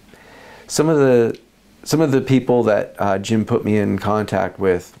some of the people that Jim put me in contact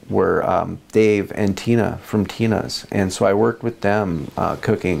with were Dave and Tina from Tina's. And so I worked with them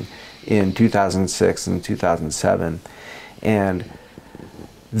cooking in 2006 and 2007. And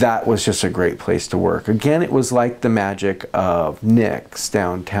that was just a great place to work. Again, it was like the magic of Nick's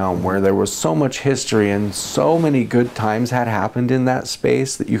downtown, where there was so much history and so many good times had happened in that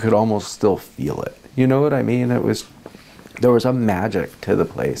space that you could almost still feel it. You know what I mean? There was a magic to the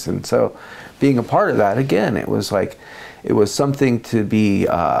place. And so being a part of that, again, it was something to be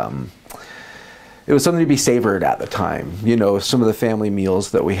savored at the time. You know, some of the family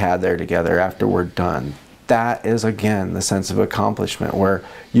meals that we had there together after we're done. That is, again, the sense of accomplishment, where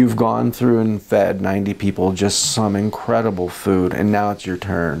you've gone through and fed 90 people just some incredible food, and now it's your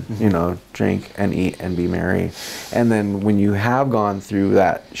turn. You know, drink and eat and be merry. And then when you have gone through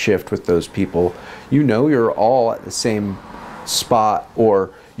that shift with those people, you know you're all at the same spot,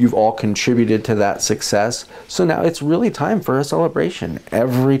 or you've all contributed to that success. So now it's really time for a celebration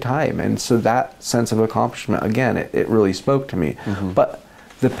every time. And so that sense of accomplishment, again, it really spoke to me. But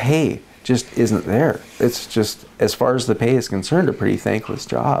the pay just isn't there. It's just, as far as the pay is concerned, a pretty thankless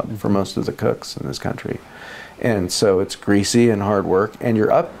job for most of the cooks in this country. And so it's greasy and hard work, and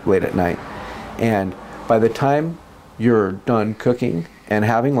you're up late at night. And by the time you're done cooking and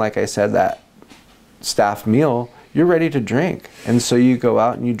having, like I said, that staff meal, you're ready to drink. And so you go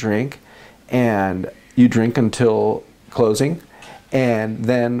out and you drink until closing. And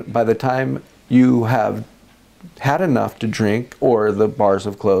then by the time you have had enough to drink or the bars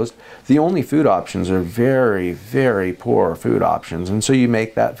have closed, the only food options are very, very poor food options. And so you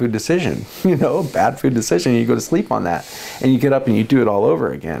make that food decision, bad food decision, you go to sleep on that. And you get up and you do it all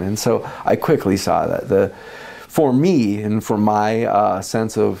over again. And so I quickly saw that for me and for my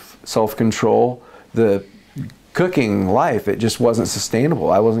sense of self-control, the cooking life, it just wasn't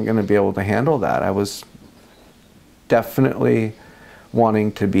sustainable. I wasn't going to be able to handle that. I was definitely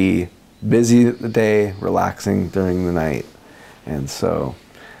wanting to be busy the day, relaxing during the night. And so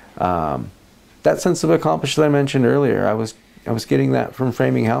that sense of accomplishment that I mentioned earlier, I was getting that from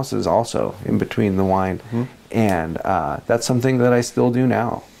framing houses also in between the wine. Mm-hmm. And that's something that I still do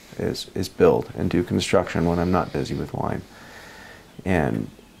now, is build and do construction when I'm not busy with wine. And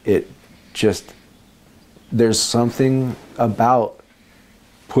there's something about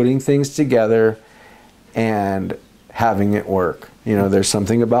putting things together and having it work. There's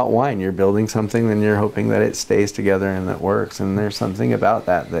something about wine. You're building something, then you're hoping that it stays together and that works. And there's something about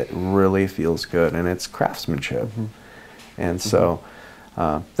that really feels good, and it's craftsmanship. Mm-hmm. And so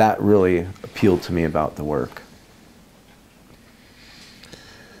that really appealed to me about the work.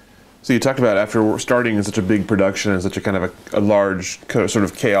 So you talked about after starting in such a big production and such a kind of a large sort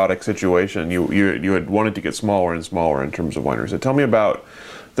of chaotic situation, you had wanted to get smaller and smaller in terms of wineries. So tell me about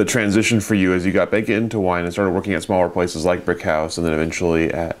the transition for you as you got back into wine and started working at smaller places like Brick House, and then eventually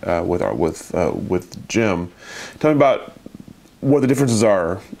with Jim. Tell me about what the differences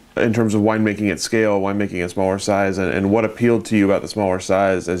are in terms of winemaking at scale, winemaking at smaller size, and what appealed to you about the smaller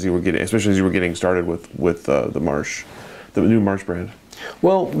size especially as you were getting started with the Marsh, the new Marsh brand.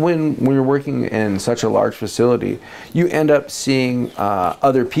 Well, when you're working in such a large facility, you end up seeing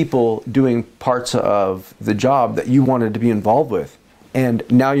other people doing parts of the job that you wanted to be involved with. And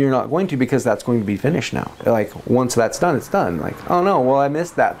now you're not going to, because that's going to be finished now. Like, once that's done, it's done. Like, oh no, well, I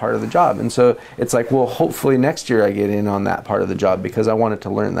missed that part of the job. And so it's like, well, hopefully next year I get in on that part of the job because I wanted to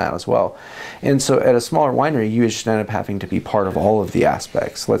learn that as well. And so at a smaller winery, you just end up having to be part of all of the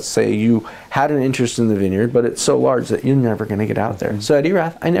aspects. Let's say you had an interest in the vineyard, but it's so large that you're never going to get out there. So at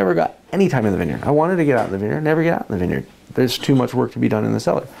Erath, I never got any time in the vineyard. I wanted to get out in the vineyard, never get out in the vineyard. There's too much work to be done in the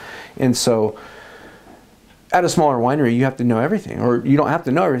cellar. And so at a smaller winery, you have to know everything, or you don't have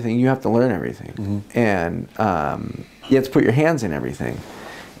to know everything, you have to learn everything. Mm-hmm. And you have to put your hands in everything.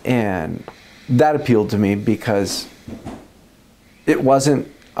 And that appealed to me because it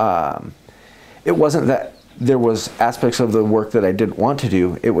wasn't that there was aspects of the work that I didn't want to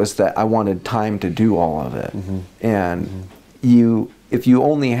do, it was that I wanted time to do all of it. Mm-hmm. And if you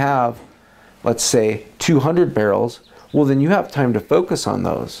only have, let's say, 200 barrels, well, then you have time to focus on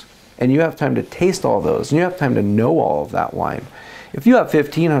those. And you have time to taste all those, and you have time to know all of that wine. If you have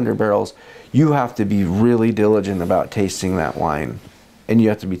 1,500 barrels, you have to be really diligent about tasting that wine, and you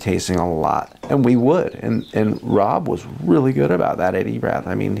have to be tasting a lot. And we would, and Rob was really good about that at Erath.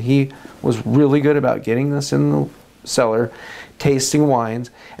 I mean, he was really good about getting us in the cellar, tasting wines,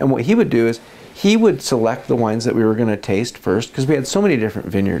 and what he would do is he would select the wines that we were going to taste first, because we had so many different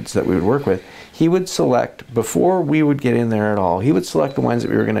vineyards that we would work with. He would select, before we would get in there at all, he would select the wines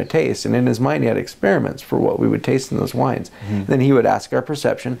that we were going to taste, and in his mind he had experiments for what we would taste in those wines. Mm-hmm. Then he would ask our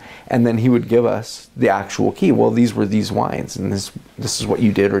perception, and then he would give us the actual key. Well, these were these wines, and this is what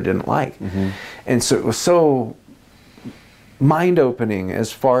you did or didn't like. Mm-hmm. And so it was so mind-opening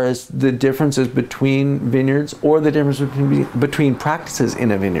as far as the differences between vineyards, or the difference between practices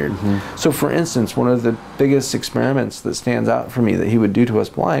in a vineyard. Mm-hmm. So for instance, one of the biggest experiments that stands out for me that he would do to us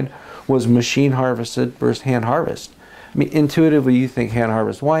blind was machine harvested versus hand harvest. I mean, intuitively you think hand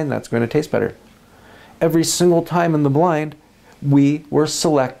harvest wine, that's going to taste better. Every single time in the blind, we were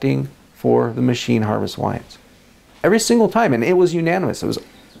selecting for the machine harvest wines. Every single time, and it was unanimous. It was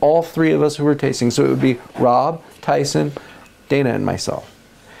all three of us who were tasting. So it would be Rob, Tyson, Dana, and myself.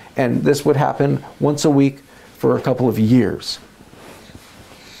 And this would happen once a week for a couple of years.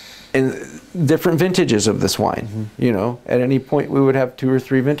 And different vintages of this wine. Mm-hmm. You know, at any point we would have 2 or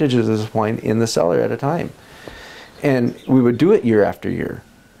 3 vintages of this wine in the cellar at a time. And we would do it year after year.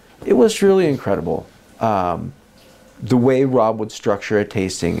 It was really incredible, the way Rob would structure a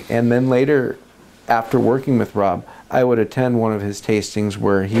tasting. And then later, after working with Rob, I would attend one of his tastings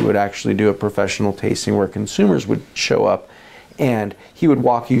where he would actually do a professional tasting where consumers would show up, and he would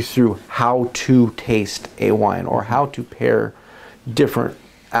walk you through how to taste a wine or how to pair different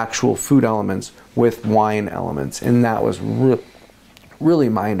actual food elements with wine elements, and that was really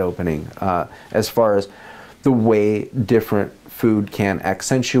mind-opening as far as the way different food can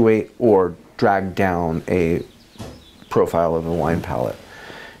accentuate or drag down a profile of a wine palate.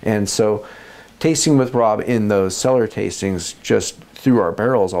 And so tasting with Rob in those cellar tastings just through our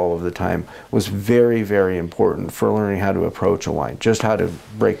barrels all of the time was very, very important for learning how to approach a wine, just how to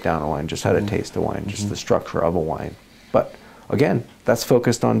break down a wine, just how to taste a wine, just the structure of a wine. But again, that's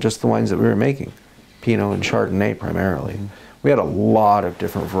focused on just the wines that we were making, Pinot and Chardonnay primarily. We had a lot of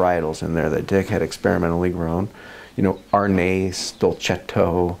different varietals in there that Dick had experimentally grown. You know, Arnais,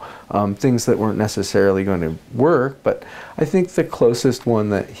 Dolcetto, things that weren't necessarily going to work, but I think the closest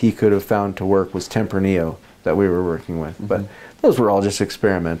one that he could have found to work was Tempranillo that we were working with. But those were all just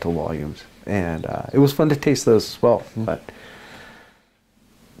experimental volumes, and it was fun to taste those as well. But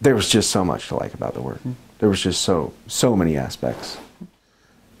there was just so much to like about the work. There was just so many aspects.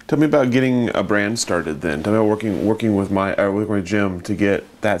 Tell me about getting a brand started then. Tell me about working with Jim to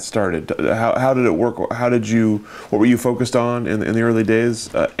get that started. How did it work? What were you focused on in the early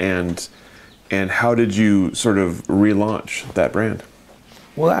days? And how did you sort of relaunch that brand?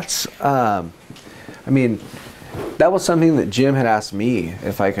 Well, that's, I mean, that was something that Jim had asked me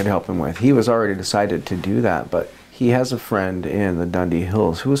if I could help him with. He was already decided to do that, but he has a friend in the Dundee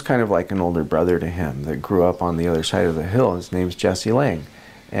Hills who was kind of like an older brother to him that grew up on the other side of the hill. His name's Jesse Lang.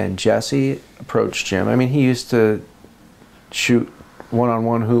 And Jesse approached Jim. I mean, he used to shoot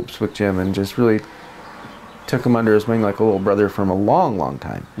one-on-one hoops with Jim and just really took him under his wing like a little brother from a long, long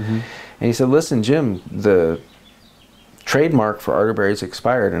time. And he said, listen, Jim, the trademark for Arterberry's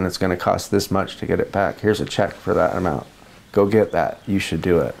expired and it's going to cost this much to get it back. Here's a check for that amount. Go get that. You should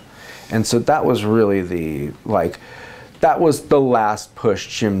do it. And so that was really that was the last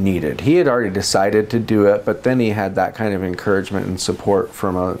push Jim needed. He had already decided to do it, but then he had that kind of encouragement and support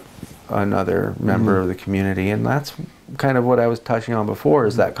from another member of the community. And that's kind of what I was touching on before,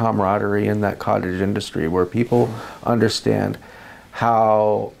 is that camaraderie in that cottage industry where people understand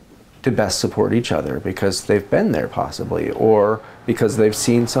how to best support each other because they've been there possibly, or because they've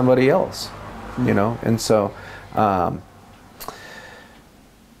seen somebody else, you know? And so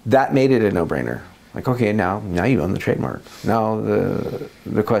that made it a no-brainer. Like, okay, now you own the trademark. Now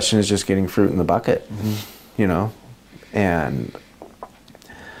the question is just getting fruit in the bucket, you know? And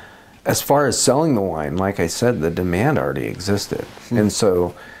as far as selling the wine, like I said, the demand already existed. And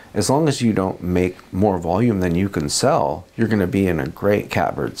so as long as you don't make more volume than you can sell, you're going to be in a great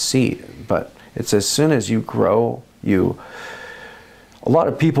catbird seat. But it's as soon as you grow, a lot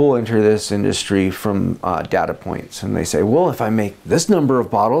of people enter this industry from data points, and they say, well, if I make this number of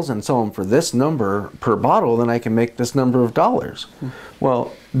bottles and sell them for this number per bottle, then I can make this number of dollars.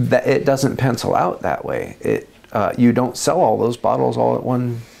 Well, it doesn't pencil out that way. You don't sell all those bottles all at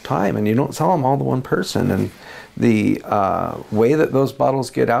one time, and you don't sell them all to one person. And the way that those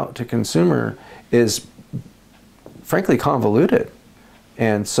bottles get out to consumer is frankly convoluted.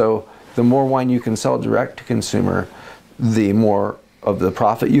 And so the more wine you can sell direct to consumer, the more of the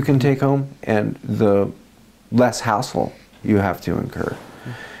profit you can take home and the less hassle you have to incur.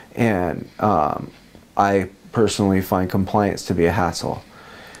 And I personally find compliance to be a hassle,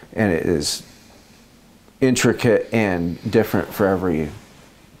 and it is intricate and different for every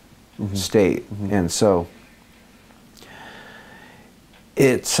state. And so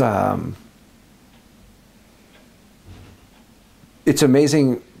it's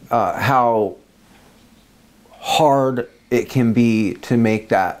amazing how hard it can be to make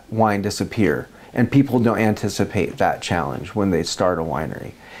that wine disappear, and people don't anticipate that challenge when they start a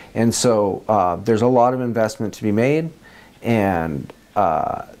winery. And so there's a lot of investment to be made, and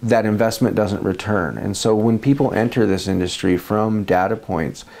that investment doesn't return. And so when people enter this industry from data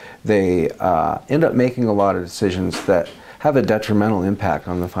points, they end up making a lot of decisions that have a detrimental impact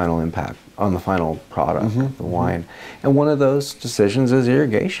on the final product of the wine. And one of those decisions is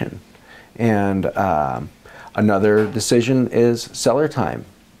irrigation. And another decision is cellar time.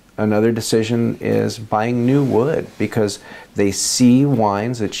 Another decision is buying new wood, because they see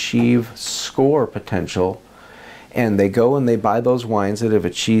wines achieve score potential, and they go and they buy those wines that have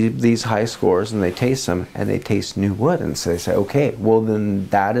achieved these high scores, and they taste them, and they taste new wood, and so they say, okay, well then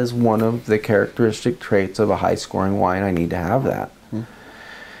that is one of the characteristic traits of a high scoring wine. I need to have that.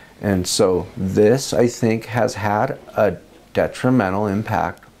 And so this, I think, has had a detrimental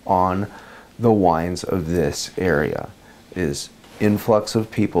impact on the wines of this area, is influx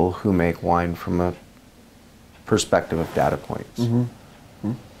of people who make wine from a perspective of data points.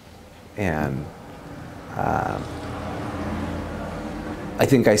 And I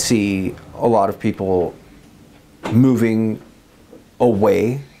think I see a lot of people moving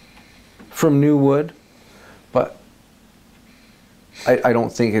away from new wood, but I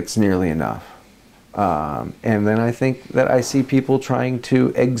don't think it's nearly enough. And then I think that I see people trying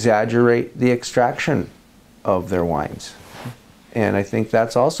to exaggerate the extraction of their wines. And I think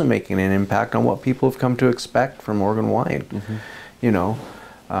that's also making an impact on what people have come to expect from Oregon wine. You know,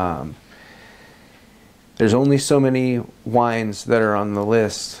 there's only so many wines that are on the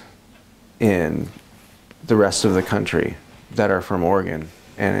list in the rest of the country that are from Oregon.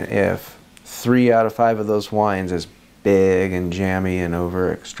 And if 3 out of 5 of those wines is big and jammy and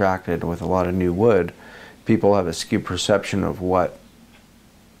over extracted with a lot of new wood, people have a skewed perception of what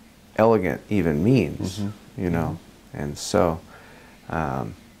elegant even means, you know. And so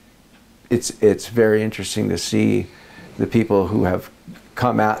it's very interesting to see the people who have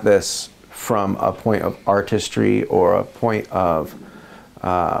come at this from a point of artistry or a point of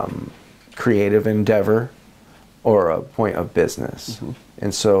creative endeavor or a point of business.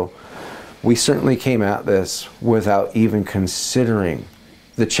 And so we certainly came at this without even considering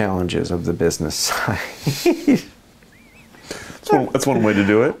the challenges of the business side. That's one way to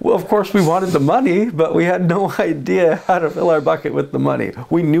do it. Well, of course, we wanted the money, but we had no idea how to fill our bucket with the money.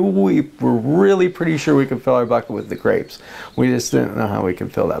 We knew we were really pretty sure we could fill our bucket with the grapes. We just didn't know how we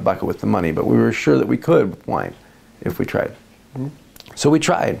could fill that bucket with the money, but we were sure that we could with wine if we tried. So we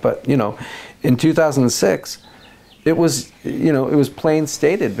tried, but, you know, in 2006, it was, you know, it was plain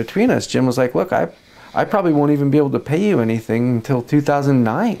stated between us. Jim was like, look, I probably won't even be able to pay you anything until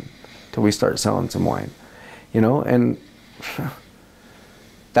 2009 till we start selling some wine, you know, and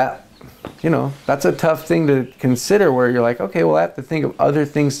that, you know, that's a tough thing to consider where you're like, okay, well, I have to think of other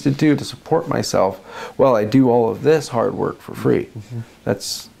things to do to support myself while I do all of this hard work for free.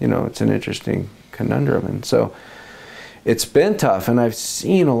 That's, you know, it's an interesting conundrum. And so it's been tough, and I've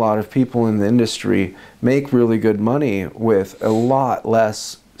seen a lot of people in the industry make really good money with a lot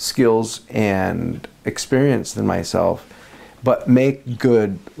less skills and experience than myself, but make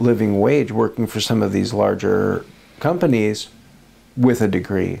good living wage working for some of these larger companies with a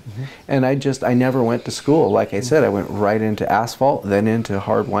degree. And I never went to school. Like I said, I went right into asphalt, then into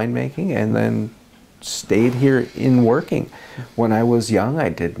hard winemaking, and then stayed here in working. When I was young, I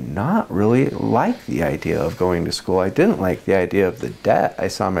did not really like the idea of going to school. I didn't like the idea of the debt I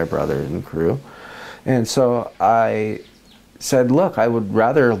saw my brother and crew. And so I said, look, I would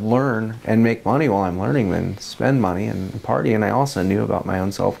rather learn and make money while I'm learning than spend money and party. And I also knew about my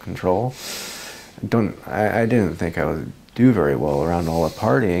own self-control. I didn't think I would do very well around all the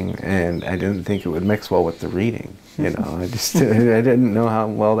partying, and I didn't think it would mix well with the reading. You know, I didn't know how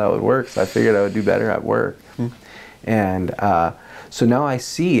well that would work, so I figured I would do better at work. And so now I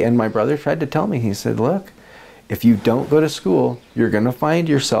see, and my brother tried to tell me, he said, look, if you don't go to school, you're going to find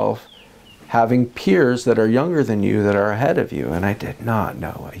yourself having peers that are younger than you that are ahead of you. And I did not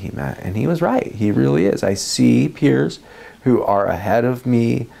know what he meant. And he was right. He really is. I see peers who are ahead of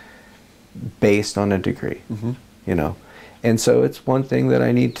me based on a degree, you know. And so it's one thing that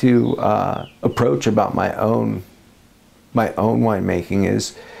I need to approach about my own winemaking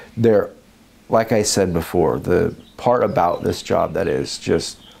is there, like I said before, the part about this job that is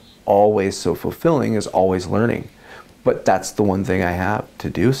just always so fulfilling is always learning. But that's the one thing I have to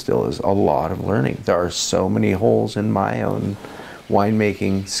do still is a lot of learning. There are so many holes in my own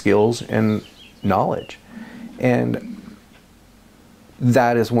winemaking skills and knowledge. And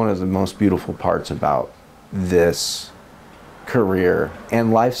that is one of the most beautiful parts about this career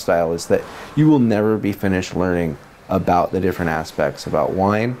and lifestyle is that you will never be finished learning about the different aspects about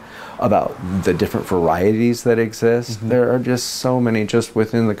wine, about the different varieties that exist. There are just so many just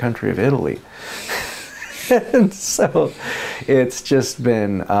within the country of Italy. And so it's just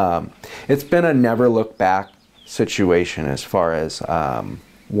been a never look back situation as far as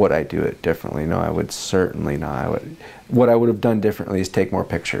would I do it differently? No, I would certainly not. What I would have done differently is take more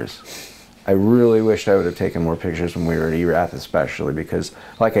pictures. I really wished I would have taken more pictures when we were at ERATH, especially because,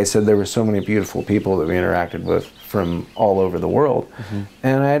 like I said, there were so many beautiful people that we interacted with from all over the world.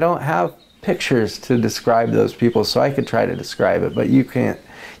 And I don't have pictures to describe those people, so I could try to describe it, but you can't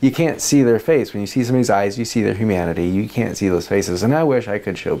see their face. When you see somebody's eyes, you see their humanity. You can't see those faces. And I wish I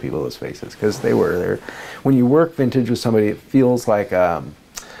could show people those faces because they were there. When you work vintage with somebody, it feels like a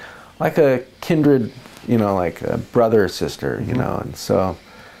kindred, you know, like a brother or sister, you know. And so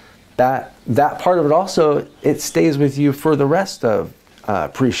that part of it also, it stays with you for the rest of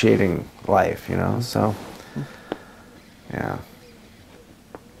appreciating life, you know. So, yeah.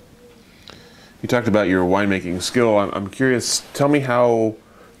 You talked about your winemaking skill. I'm curious, tell me how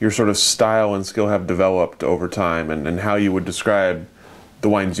your sort of style and skill have developed over time and how you would describe the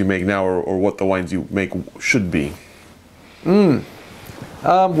wines you make now or what the wines you make should be.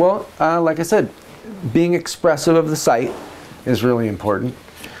 Like I said, being expressive of the site is really important.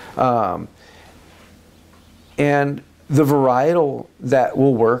 And the varietal that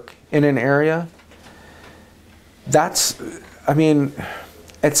will work in an area,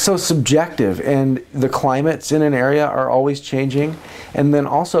 it's so subjective, and the climates in an area are always changing. And then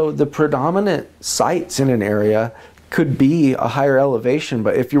also the predominant sites in an area could be a higher elevation,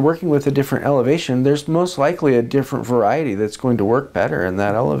 but if you're working with a different elevation, there's most likely a different variety that's going to work better in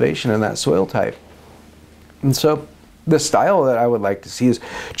that elevation and that soil type. And so the style that I would like to see is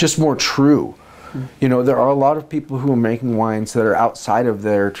just more true. You know, there are a lot of people who are making wines that are outside of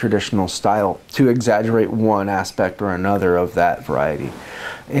their traditional style to exaggerate one aspect or another of that variety.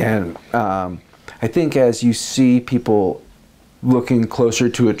 And I think as you see people looking closer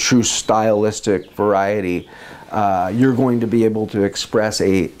to a true stylistic variety, you're going to be able to express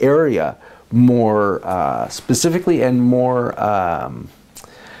a area more specifically and more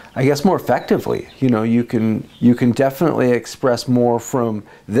I guess more effectively. You know, you can definitely express more from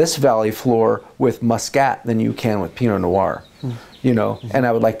this valley floor with Muscat than you can with Pinot Noir. You know, and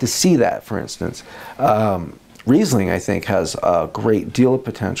I would like to see that, for instance. Riesling, I think, has a great deal of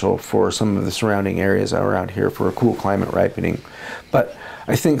potential for some of the surrounding areas around here for a cool climate ripening. But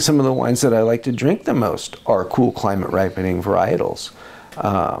I think some of the wines that I like to drink the most are cool climate ripening varietals.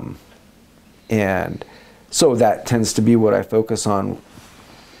 And so that tends to be what I focus on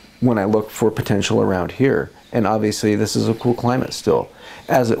when I look for potential around here. And obviously this is a cool climate still.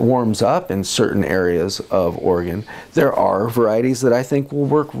 As it warms up in certain areas of Oregon, there are varieties that I think will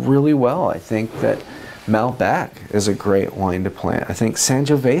work really well. I think that Malbec is a great wine to plant. I think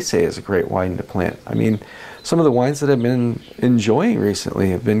Sangiovese is a great wine to plant. I mean, some of the wines that I've been enjoying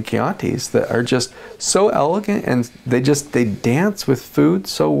recently have been Chiantis that are just so elegant, and they dance with food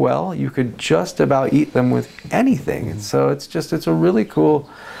so well. You could just about eat them with anything. And so it's a really cool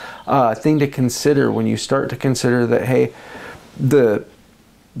thing to consider when you start to consider that, hey, the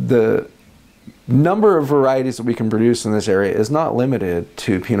number of varieties that we can produce in this area is not limited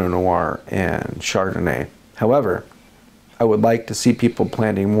to Pinot Noir and Chardonnay. However, I would like to see people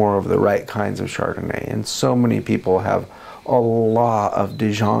planting more of the right kinds of Chardonnay, and so many people have a lot of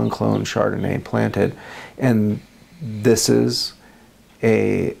Dijon clone Chardonnay planted, and this is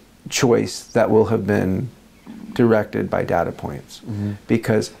a choice that will have been directed by data points,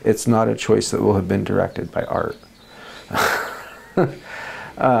 because it's not a choice that will have been directed by art.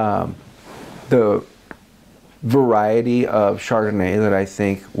 The variety of Chardonnay that I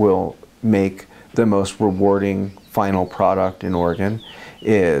think will make the most rewarding final product in Oregon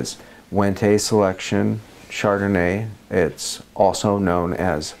is Wente Selection Chardonnay. It's also known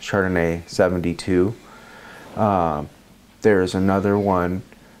as Chardonnay 72. There's another one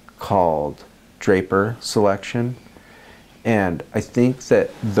called Draper Selection, and I think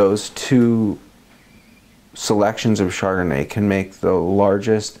that those two selections of Chardonnay can make the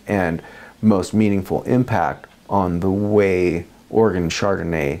largest and most meaningful impact on the way Oregon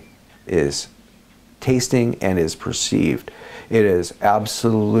Chardonnay is tasting and is perceived. It is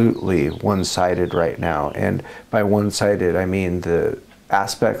absolutely one-sided right now, and by one-sided I mean the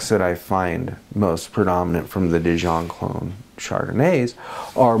aspects that I find most predominant from the Dijon clone Chardonnays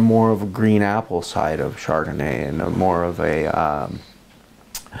are more of a green apple side of Chardonnay and more of a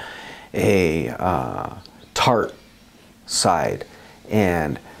tart side,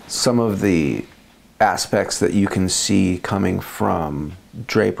 and some of the aspects that you can see coming from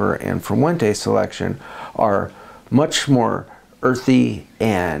Draper and from Wente Selection are much more earthy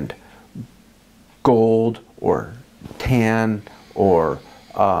and gold or tan or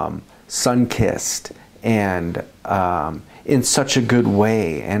sun-kissed, and in such a good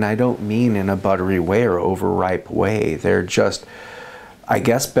way. And I don't mean in a buttery way or overripe way. They're just, I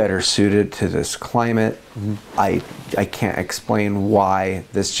guess, better suited to this climate. I can't explain why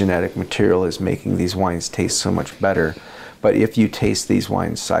this genetic material is making these wines taste so much better, but if you taste these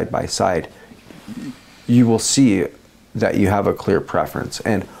wines side by side, you will see that you have a clear preference.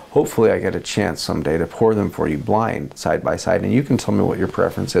 And hopefully I get a chance someday to pour them for you blind, side by side, and you can tell me what your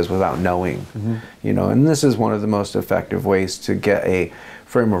preference is without knowing. You know, and this is one of the most effective ways to get a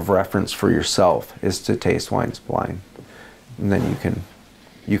frame of reference for yourself, is to taste wines blind. And then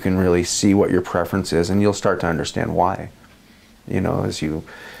you can really see what your preference is, and you'll start to understand why. You know, as you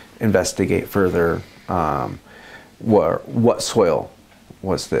investigate further, what soil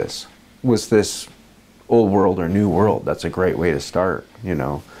was this? Was this old world or new world? That's a great way to start, you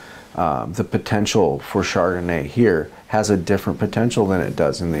know. The potential for Chardonnay here has a different potential than it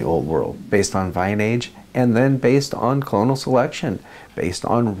does in the old world, based on vine age, and then based on clonal selection, based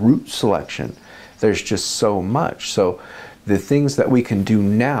on root selection. There's just so much. So the things that we can do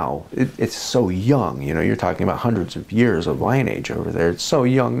now, it's so young. You know, you're talking about hundreds of years of vine age over there. It's so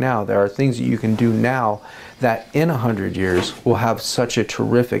young now. There are things that you can do now that in 100 years will have such a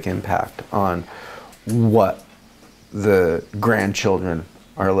terrific impact on what the grandchildren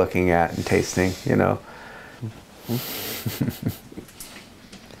are looking at and tasting, you know.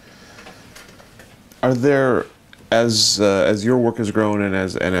 Are there, as your work has grown and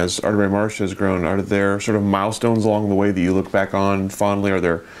as Arterberry Maresh has grown, are there sort of milestones along the way that you look back on fondly? Are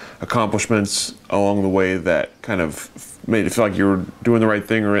there accomplishments along the way that kind of made it feel like you were doing the right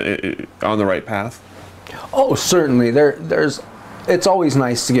thing or on the right path? Oh, certainly. There's. It's always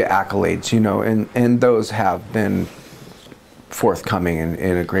nice to get accolades, you know, and those have been forthcoming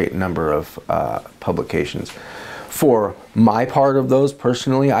in a great number of publications. For my part of those,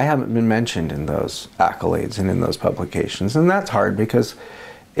 personally, I haven't been mentioned in those accolades and in those publications, and that's hard because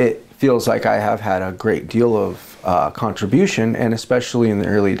it feels like I have had a great deal of contribution, and especially in the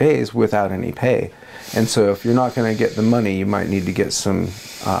early days, without any pay. And so if you're not going to get the money, you might need to get some,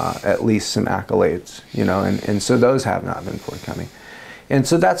 at least some accolades, you know, and so those have not been forthcoming. And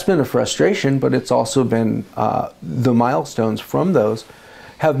so that's been a frustration, but it's also been, the milestones from those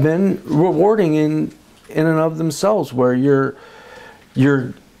have been rewarding in and of themselves, where you're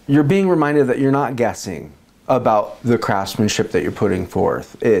being reminded that you're not guessing about the craftsmanship that you're putting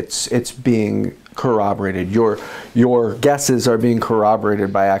forth. It's being corroborated. Your guesses are being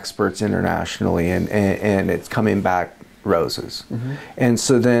corroborated by experts internationally, and it's coming back roses. Mm-hmm. And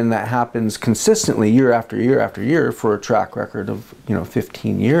so then that happens consistently year after year after year for a track record of, you know,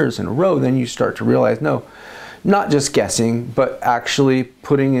 15 years in a row. Then you start to realize, no, not just guessing, but actually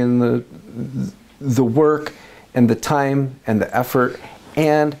putting in the work and the time and the effort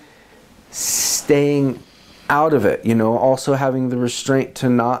and staying out of it, you know, also having the restraint to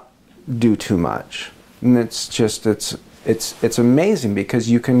not do too much. And it's just, it's amazing because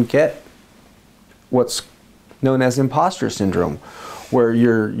you can get what's known as imposter syndrome, where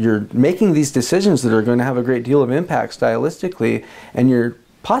you're making these decisions that are going to have a great deal of impact stylistically, and you're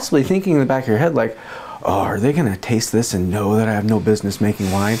possibly thinking in the back of your head like, oh, are they going to taste this and know that I have no business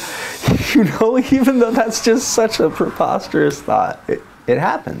making wine? You know, even though that's just such a preposterous thought, it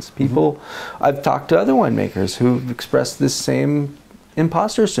happens. People, I've talked to other winemakers who've expressed this same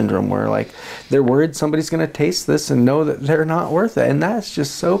imposter syndrome, where like they're worried somebody's going to taste this and know that they're not worth it. And that's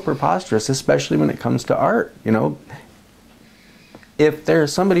just so preposterous, especially when it comes to art. You know, if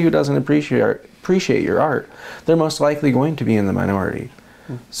there's somebody who doesn't appreciate your art, they're most likely going to be in the minority.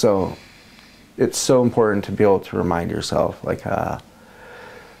 So it's so important to be able to remind yourself, like,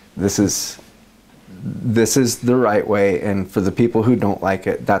 this is the right way, and for the people who don't like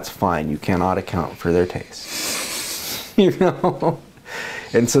it, that's fine. You cannot account for their taste. You know?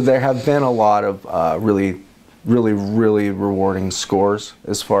 And so there have been a lot of really rewarding scores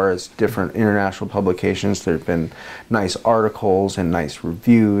as far as different international publications. There have been nice articles and nice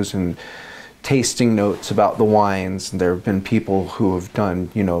reviews and tasting notes about the wines. There have been people who have done,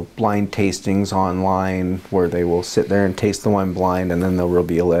 you know, blind tastings online where they will sit there and taste the wine blind, and then they'll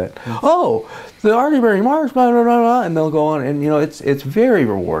reveal it. Oh, the Arterberry Maresh, blah, blah, blah, blah, and they'll go on. And, you know, it's very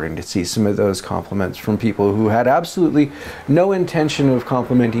rewarding to see some of those compliments from people who had absolutely no intention of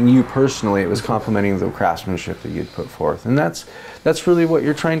complimenting you personally. It was complimenting the craftsmanship that you'd put forth. And that's really what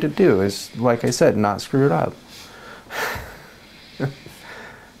you're trying to do, is, like I said, not screw it up.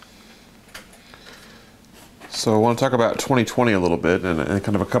 So I want to talk about 2020 a little bit, and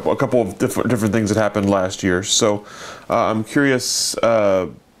kind of a couple of different things that happened last year. So I'm curious,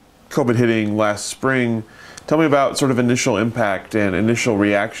 COVID hitting last spring, tell me about sort of initial impact and initial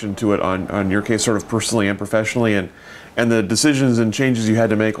reaction to it on your case, sort of personally and professionally, and the decisions and changes you had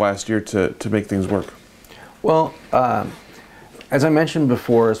to make last year to make things work. Well, as I mentioned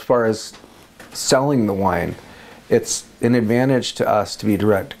before, as far as selling the wine, it's an advantage to us to be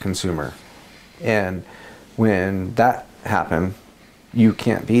direct to consumer. And when that happened, you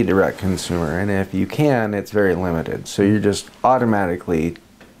can't be direct consumer, and if you can, it's very limited. So you just automatically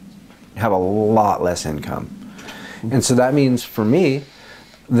have a lot less income. And so that means for me,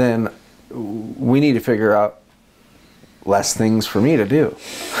 then we need to figure out less things for me to do.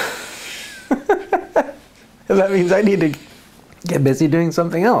 And that means I need to get busy doing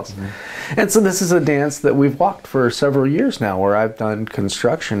something else. And so this is a dance that we've walked for several years now, where I've done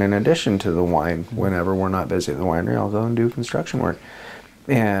construction in addition to the wine. Whenever we're not busy at the winery, I'll go and do construction work.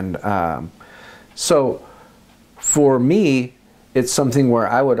 And so for me, it's something where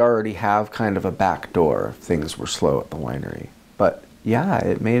I would already have kind of a back door if things were slow at the winery. But yeah,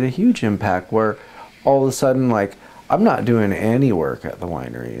 it made a huge impact where all of a sudden, like, I'm not doing any work at the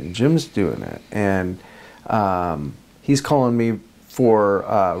winery and Jim's doing it. And he's calling me for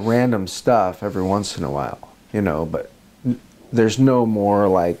random stuff every once in a while, you know, but there's no more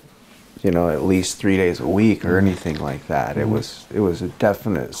like, you know, at least 3 days a week or anything like that. It was a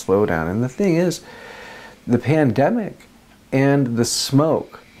definite slowdown. And the thing is, the pandemic and the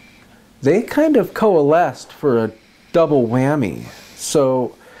smoke, they kind of coalesced for a double whammy.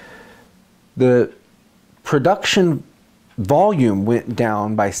 So the production volume went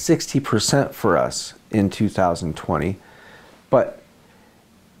down by 60% for us in 2020, but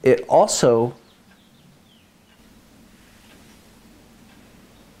it also,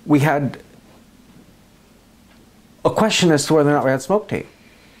 we had a question as to whether or not we had smoke taint.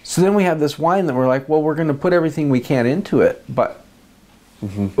 So then we have this wine that we're like, well, we're going to put everything we can into it, but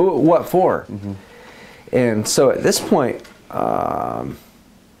what for? And so at this point,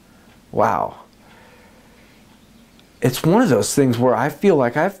 wow. It's one of those things where I feel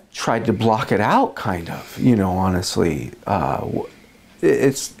like I've tried to block it out, kind of, you know, honestly.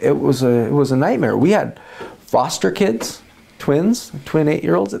 It was a nightmare. We had foster kids, twin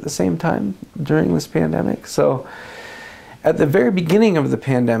 8-year-olds at the same time during this pandemic. So at the very beginning of the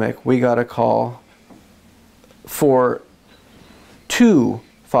pandemic, we got a call for 2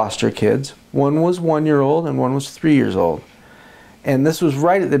 foster kids. One was 1-year-old and one was 3 years old. And this was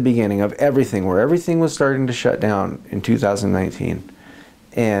right at the beginning of everything, where everything was starting to shut down in 2019.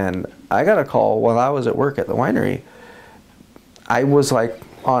 And I got a call while I was at work at the winery. I was like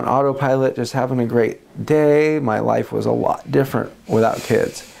on autopilot, just having a great day. My life was a lot different without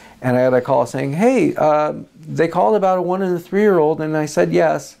kids. And I got a call saying, hey, they called about a 1 and a 3-year-old, and I said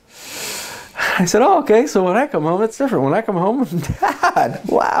yes. I said, oh, okay, so when I come home, it's different. When I come home, Dad,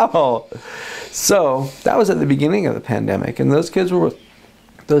 wow. So that was at the beginning of the pandemic, and those kids were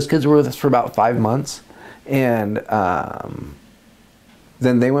with us for about 5 months, and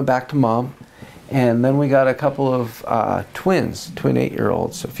then they went back to mom, and then we got a couple of twin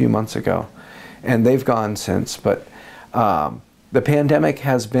 8-year-olds a few months ago, and they've gone since. But the pandemic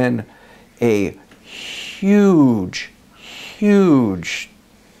has been a huge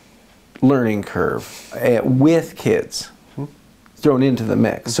learning curve with kids thrown into the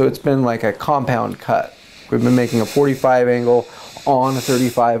mix. So it's been like a compound cut. We've been making a 45 angle on a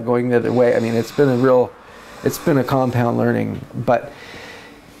 35 going the other way. I mean, it's been a compound learning, but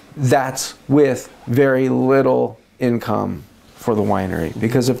that's with very little income for the winery,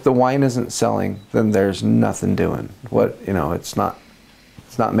 because if the wine isn't selling, then there's nothing doing. It's not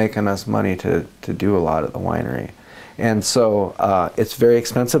making us money to do a lot at the winery. And so it's very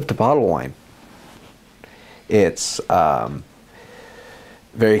expensive to bottle wine. It's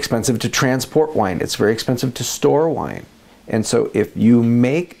very expensive to transport wine. It's very expensive to store wine. And so if you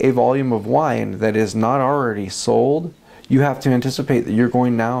make a volume of wine that is not already sold, you have to anticipate that you're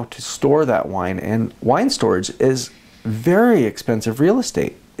going now to store that wine. And wine storage is very expensive real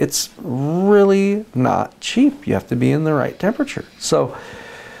estate. It's really not cheap. You have to be in the right temperature. So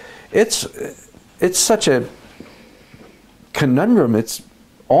it's such a conundrum. It's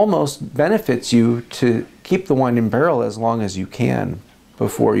almost benefits you to keep the wine in barrel as long as you can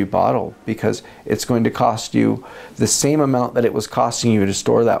before you bottle, because it's going to cost you the same amount that it was costing you to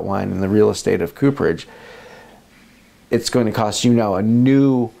store that wine in the real estate of cooperage. It's going to cost you now a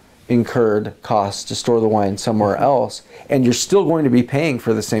new incurred cost to store the wine somewhere else, and you're still going to be paying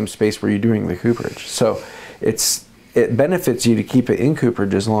for the same space where you're doing the cooperage. So it benefits you to keep it in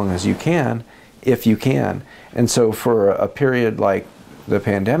cooperage as long as you can, if you can. And so for a period like the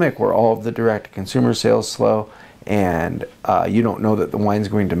pandemic, where all of the direct-to-consumer sales slow, and you don't know that the wine's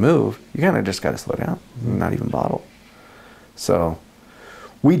going to move, you kind of just got to slow down, not even bottle. So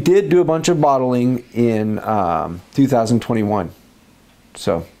we did do a bunch of bottling in 2021.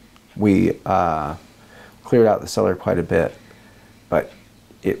 So we cleared out the cellar quite a bit, but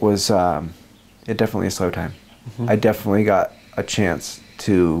it was it definitely a slow time. I definitely got a chance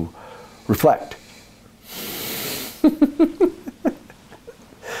to reflect.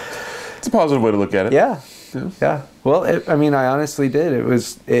 It's a positive way to look at it. Yeah. Well, I honestly did.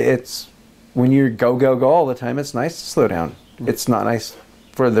 It's when you go all the time, it's nice to slow down. It's not nice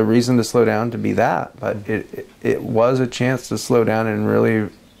for the reason to slow down to be that, but it was a chance to slow down and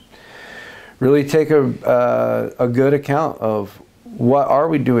really take a good account of what are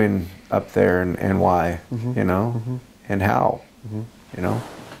we doing up there and why, and how,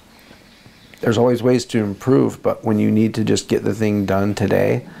 There's always ways to improve, but when you need to just get the thing done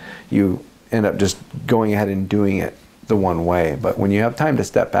today, you end up just going ahead and doing it the one way. But when you have time to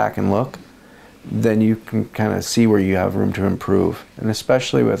step back and look, then you can kind of see where you have room to improve. And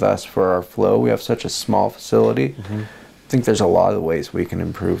especially with us, for our flow, we have such a small facility. I think there's a lot of ways we can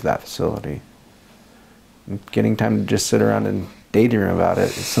improve that facility. getting time to just sit around and daydream about it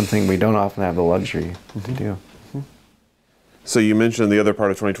is something we don't often have the luxury to do. So you mentioned the other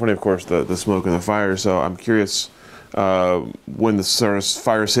part of 2020, of course, the smoke and the fire. So I'm curious, when the sort of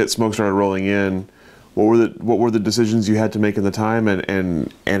fires hit, smoke started rolling in. What were the decisions you had to make in the time,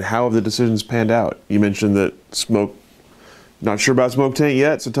 and how have the decisions panned out? You mentioned that smoke. Not sure about smoke taint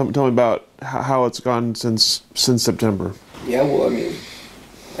yet. So tell me about how it's gone since September. Yeah, well, I mean,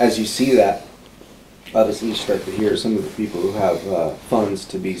 as you see that, obviously you start to hear some of the people who have funds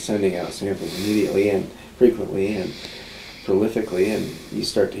to be sending out samples immediately and frequently and prolifically, and you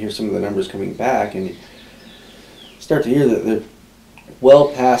start to hear some of the numbers coming back, and you start to hear that they're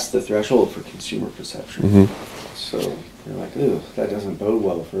well past the threshold for consumer perception. Mm-hmm. So you're like, ooh, that doesn't bode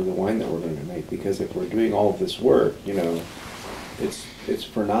well for the wine that we're going to make, because if we're doing all of this work, you know, it's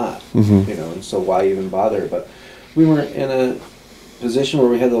for naught, mm-hmm. you know, and so why even bother? But we weren't in a position where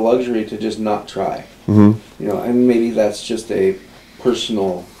we had the luxury to just not try, mm-hmm. you know, and maybe that's just a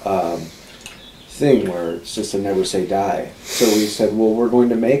personal thing where it's just a never say die. So we said, well, we're going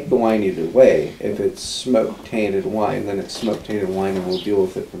to make the wine either way. If it's smoke tainted wine, then it's smoke tainted wine, and we'll deal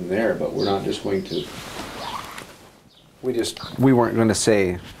with it from there. But we're not just going to. We weren't going to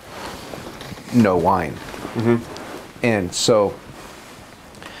say no wine, mm-hmm. and so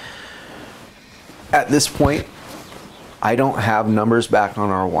at this point, I don't have numbers back on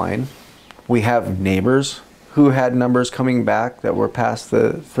our wine. We have neighbors who had numbers coming back that were past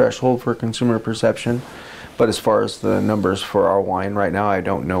the threshold for consumer perception. But as far as the numbers for our wine right now, I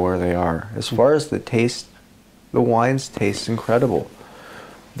don't know where they are. As far as the taste, the wines taste incredible.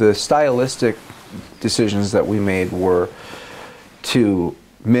 The stylistic decisions that we made were to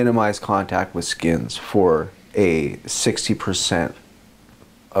minimize contact with skins for a 60%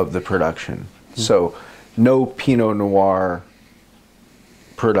 of the production. Mm-hmm. So no Pinot Noir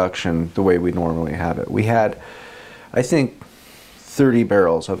production the way we normally have it. We had, I think, 30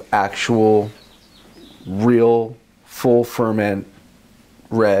 barrels of actual, real, full ferment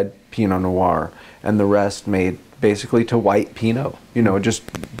red Pinot Noir, and the rest made basically to white Pinot, you know, just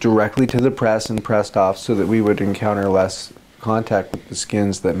directly to the press and pressed off so that we would encounter less contact with the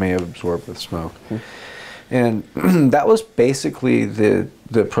skins that may have absorbed with smoke. Mm-hmm. And that was basically the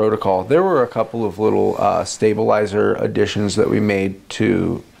protocol. There were a couple of little stabilizer additions that we made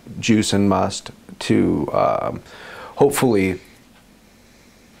to juice and must to hopefully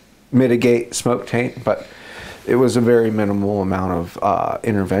mitigate smoke taint, but it was a very minimal amount of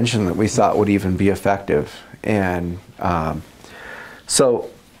intervention that we thought would even be effective. And so,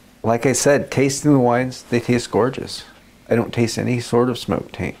 like I said, tasting the wines, they taste gorgeous. I don't taste any sort of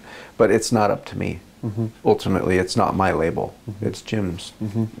smoke taint, but it's not up to me. Mm-hmm. Ultimately, it's not my label. Mm-hmm. It's Jim's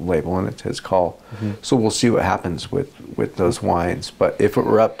mm-hmm. label, and it's his call. Mm-hmm. So we'll see what happens with those wines. But if it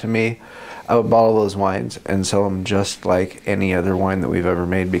were up to me, I would bottle those wines and sell them just like any other wine that we've ever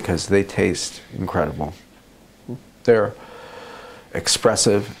made, because they taste incredible. Mm-hmm. They're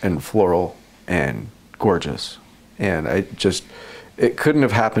expressive and floral and gorgeous. And it couldn't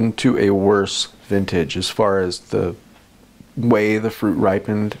have happened to a worse vintage as far as the way the fruit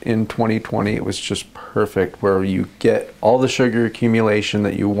ripened in 2020. It was just perfect, where you get all the sugar accumulation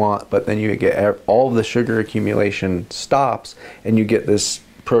that you want, but then you get all the sugar accumulation stops, and you get this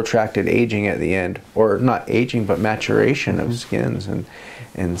protracted aging at the end, or not aging, but maturation mm-hmm. of skins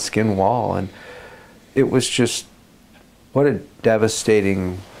and skin wall. And it was just, what a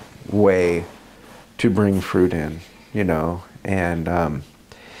devastating way to bring fruit in, you know. And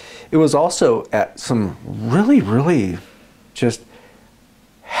it was also at some really, really just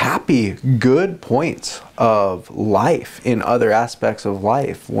happy, good points of life in other aspects of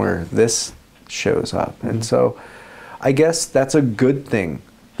life where this shows up. Mm-hmm. And so I guess that's a good thing,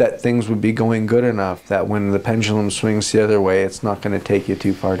 that things would be going good enough that when the pendulum swings the other way, it's not going to take you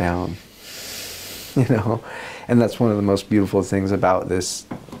too far down, you know. And that's one of the most beautiful things about this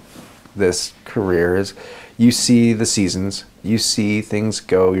career, is you see the seasons, you see things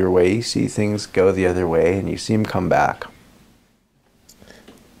go your way, you see things go the other way, and you see them come back.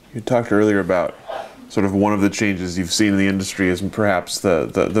 You talked earlier about sort of one of the changes you've seen in the industry is perhaps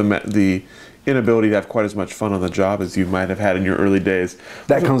the inability to have quite as much fun on the job as you might have had in your early days.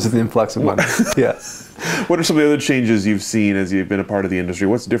 That comes with the influx of money. Yeah. What are some of the other changes you've seen as you've been a part of the industry?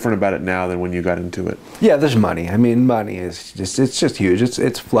 What's different about it now than when you got into it? Yeah, there's money. I mean, money is just huge.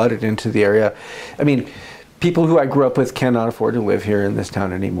 It's flooded into the area. I mean, people who I grew up with cannot afford to live here in this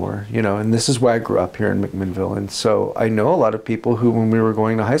town anymore, you know, and this is why I grew up here in McMinnville. And so I know a lot of people who, when we were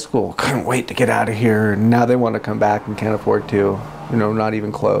going to high school, couldn't wait to get out of here, and now they want to come back and can't afford to, you know, not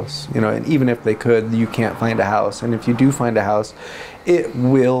even close, you know. And even if they could, you can't find a house. And if you do find a house, it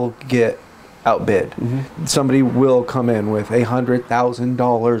will get outbid. Somebody will come in with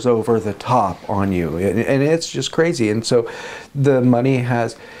 $100,000 over the top on you, and it's just crazy. And so the money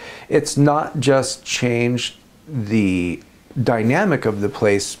has, it's not just changed the dynamic of the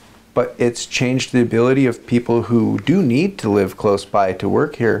place, but it's changed the ability of people who do need to live close by to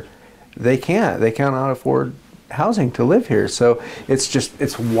work here. They cannot afford housing to live here. So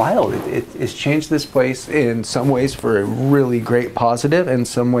it's wild. It's changed this place in some ways for a really great positive, and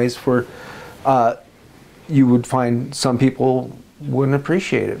some ways for you would find some people wouldn't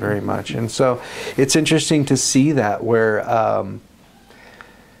appreciate it very much. And so it's interesting to see that, where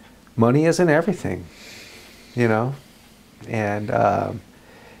money isn't everything, you know, and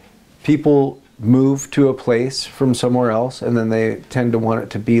people move to a place from somewhere else, and then they tend to want it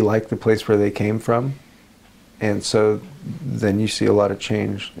to be like the place where they came from. And so then you see a lot of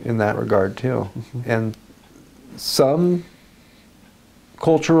change in that regard too. And some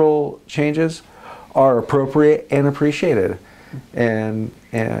cultural changes are appropriate and appreciated, and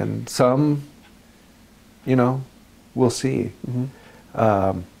some, you know, we'll see.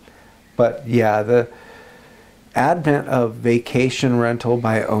 But yeah, the advent of vacation rental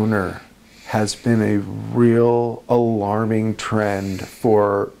by owner has been a real alarming trend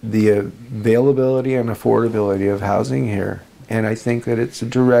for the availability and affordability of housing here. And I think that it's a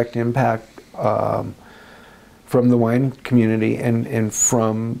direct impact from the wine community and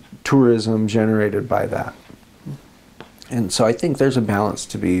from tourism generated by that. And so I think there's a balance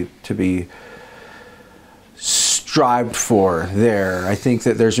to be strived for there. I think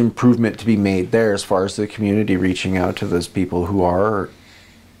that there's improvement to be made there as far as the community reaching out to those people who are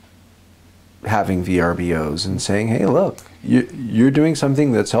having VRBOs and saying, hey, look, you're doing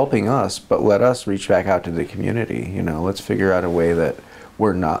something that's helping us, but let us reach back out to the community. You know, let's figure out a way that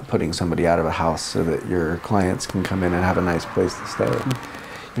we're not putting somebody out of a house so that your clients can come in and have a nice place to stay.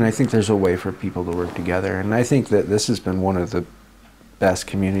 And I think there's a way for people to work together. And I think that this has been one of the best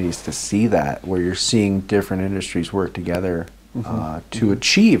communities to see that, where you're seeing different industries work together to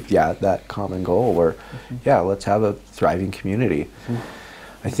achieve, that common goal where, let's have a thriving community.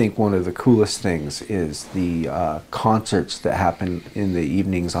 I think one of the coolest things is the concerts that happen in the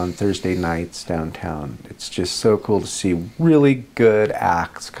evenings on Thursday nights downtown. It's just so cool to see really good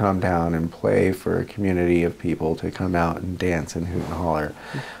acts come down and play for a community of people to come out and dance and hoot and holler.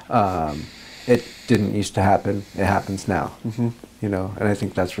 It didn't used to happen. It happens now, you know, and I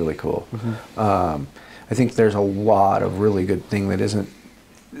think that's really cool. I think there's a lot of really good things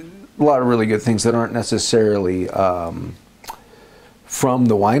that aren't necessarily from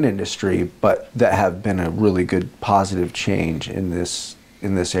the wine industry, but that have been a really good positive change in this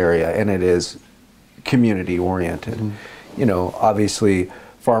area, and it is community oriented. You know, obviously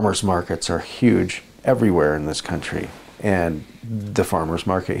farmers markets are huge everywhere in this country, and the farmers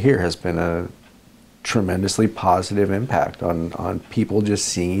market here has been a tremendously positive impact on people just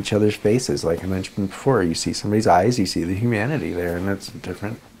seeing each other's faces. Like I mentioned before, you see somebody's eyes, you see the humanity there, and it's a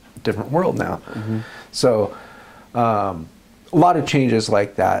different world now. So a lot of changes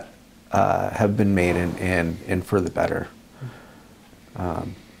like that have been made, and for the better.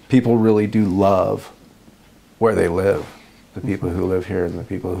 People really do love where they live. The people who live here and the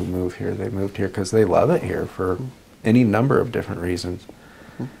people who move here, they moved here because they love it here for any number of different reasons.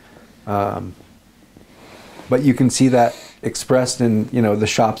 But you can see that expressed in, you know, the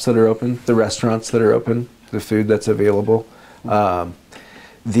shops that are open, the restaurants that are open, the food that's available,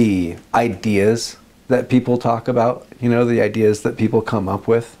 the ideas that people talk about, you know, the ideas that people come up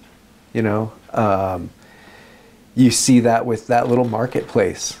with, you know. You see that with that little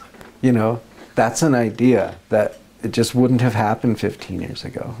marketplace, you know. That's an idea that it just wouldn't have happened 15 years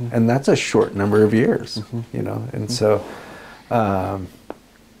ago. And that's a short number of years, you know. And so,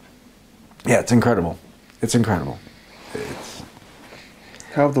 it's incredible. It's incredible.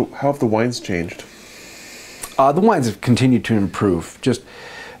 How have the wines changed? The wines have continued to improve. Just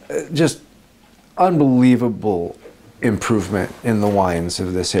unbelievable improvement in the wines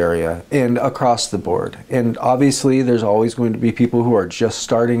of this area and across the board. And obviously there's always going to be people who are just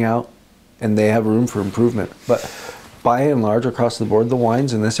starting out and they have room for improvement. But by and large, across the board, the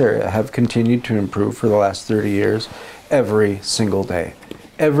wines in this area have continued to improve for the last 30 years, every single day.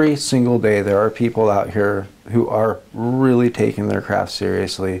 Every single day there are people out here who are really taking their craft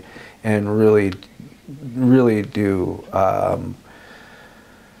seriously and really do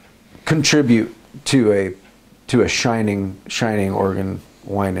contribute to a shining Oregon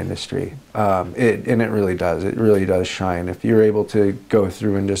wine industry. It really does. It really does shine. If you're able to go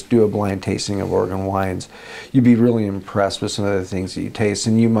through and just do a blind tasting of Oregon wines, you'd be really impressed with some of the things that you taste,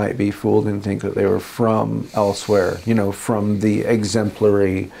 and you might be fooled and think that they were from elsewhere, you know, from the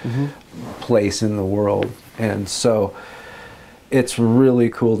exemplary place in the world. And so it's really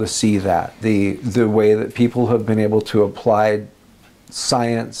cool to see that, the way that people have been able to apply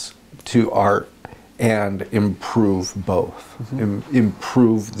science to art and improve both.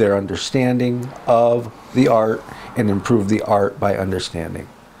 Improve their understanding of the art and improve the art by understanding.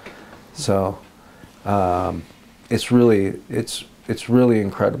 So it's really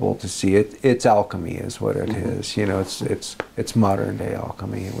incredible to see it. It's alchemy is what it is. You know, it's modern day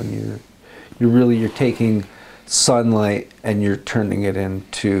alchemy when you're taking sunlight and you're turning it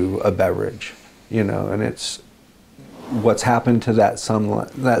into a beverage, you know, and it's what's happened to that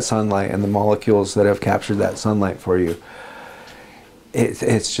sunlight and the molecules that have captured that sunlight for you.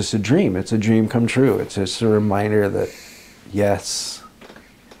 It's just a dream. It's a dream come true. It's just a reminder that, yes,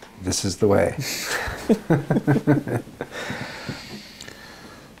 this is the way.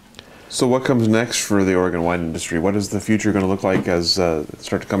 So what comes next for the Oregon wine industry? What is the future going to look like as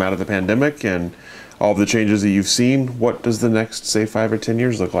start to come out of the pandemic and all of the changes that you've seen? What does the next, say, 5 or 10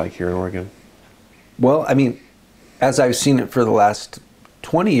 years look like here in Oregon? Well, I mean, as I've seen it for the last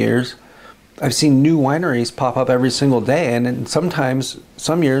 20 years, I've seen new wineries pop up every single day. And sometimes,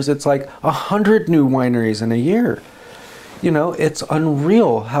 some years, it's like 100 new wineries in a year. You know, it's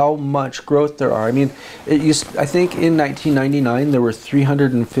unreal how much growth there are. I mean, I think in 1999 there were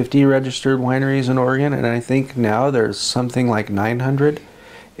 350 registered wineries in Oregon, and I think now there's something like 900.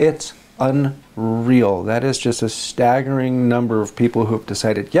 It's unreal. That is just a staggering number of people who have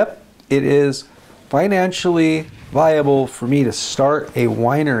decided, yep, it is financially viable for me to start a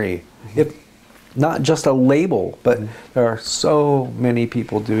winery. If not just a label, but there are so many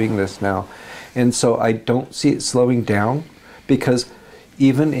people doing this now. And so I don't see it slowing down, because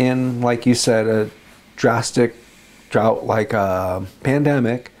even in, like you said, a drastic drought like a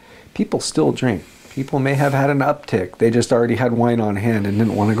pandemic, people still drink. People may have had an uptick. They just already had wine on hand and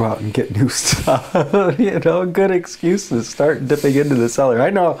didn't want to go out and get new stuff. You know, good excuse to start dipping into the cellar. I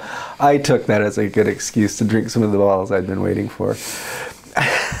know I took that as a good excuse to drink some of the bottles I'd been waiting for.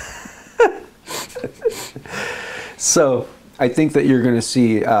 So I think that you're going to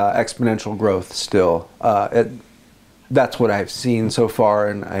see exponential growth still. That's what I've seen so far,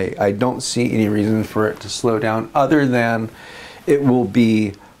 and I don't see any reason for it to slow down, other than it will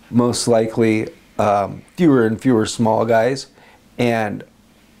be most likely fewer and fewer small guys, and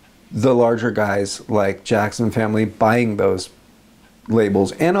the larger guys like Jackson Family buying those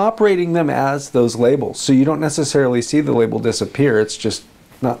labels and operating them as those labels. So you don't necessarily see the label disappear. It's just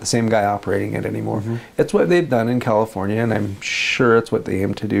not the same guy operating it anymore. It's what they've done in California, and I'm sure it's what they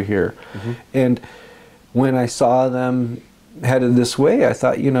aim to do here. And when I saw them headed this way, I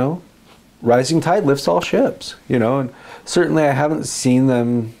thought, you know, rising tide lifts all ships, you know, and certainly I haven't seen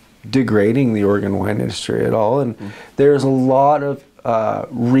them degrading the Oregon wine industry at all. And there's a lot of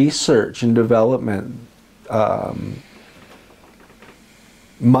research and development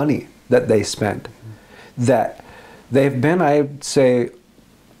money that they spent that they've been, I'd say,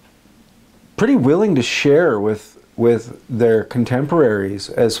 pretty willing to share with their contemporaries,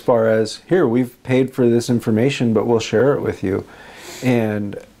 as far as, here, we've paid for this information, but we'll share it with you.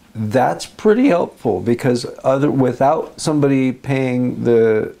 And that's pretty helpful, because without somebody paying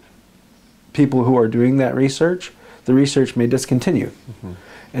the people who are doing that research, the research may discontinue.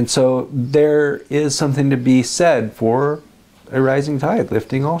 And so there is something to be said for a rising tide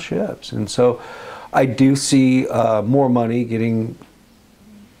lifting all ships. And so I do see more money getting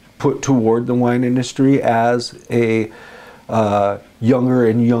put toward the wine industry as a younger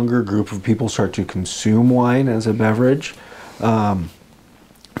and younger group of people start to consume wine as a beverage. A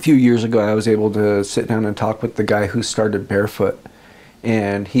few years ago, I was able to sit down and talk with the guy who started Barefoot,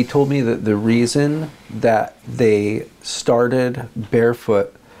 and he told me that the reason that they started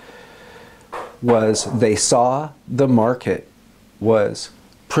Barefoot was they saw the market was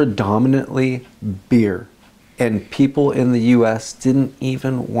predominantly beer, and people in the US didn't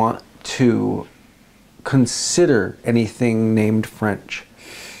even want to consider anything named French,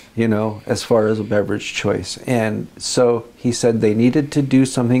 you know, as far as a beverage choice. And so he said they needed to do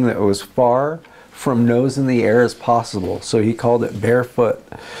something that was far from nose in the air as possible. So he called it Barefoot.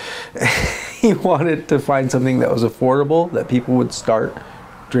 He wanted to find something that was affordable, that people would start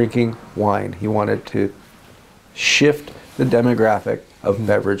drinking wine. He wanted to shift the demographic of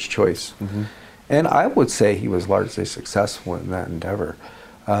beverage choice. And I would say he was largely successful in that endeavor.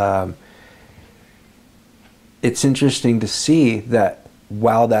 It's interesting to see that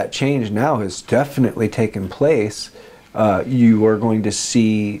while that change now has definitely taken place, you are going to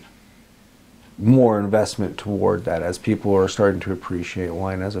see more investment toward that as people are starting to appreciate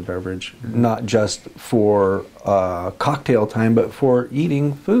wine as a beverage, not just for cocktail time, but for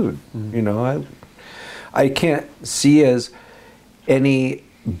eating food. You know, I can't see as any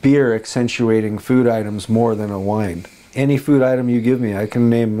beer accentuating food items more than a wine. Any food item you give me, I can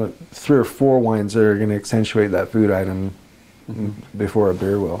name 3 or 4 wines that are going to accentuate that food item before a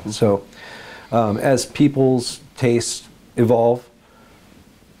beer will. So as people's tastes evolve,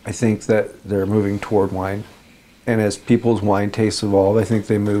 I think that they're moving toward wine. And as people's wine tastes evolve, I think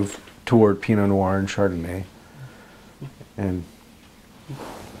they move toward Pinot Noir and Chardonnay. And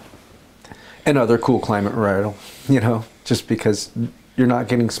other cool climate varietal, you know, just because you're not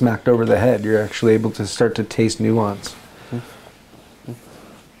getting smacked over the head. You're actually able to start to taste nuance.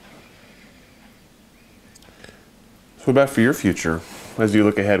 So what about for your future? As you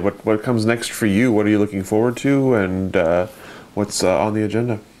look ahead, what comes next for you? What are you looking forward to? And what's on the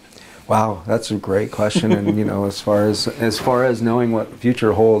agenda? Wow, that's a great question. And you know, as far as knowing what the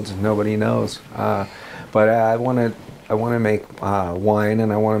future holds, nobody knows. But I want to make wine,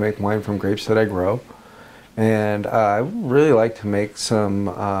 and I want to make wine from grapes that I grow. And I really like to make some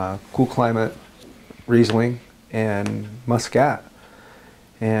cool climate Riesling and Muscat.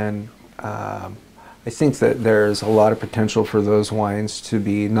 And I think that there's a lot of potential for those wines to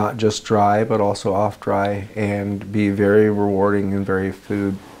be not just dry, but also off dry, and be very rewarding and very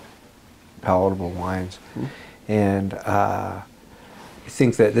food palatable wines. And I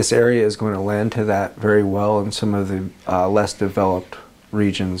think that this area is going to lend to that very well in some of the less developed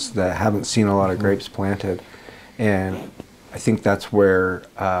regions that haven't seen a lot of grapes planted. And I think that's where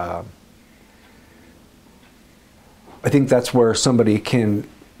somebody can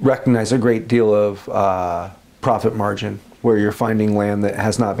recognize a great deal of profit margin, where you're finding land that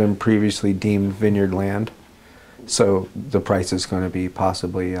has not been previously deemed vineyard land. So the price is going to be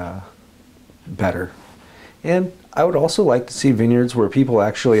possibly better. And I would also like to see vineyards where people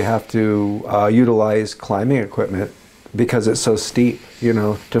actually have to utilize climbing equipment because it's so steep, you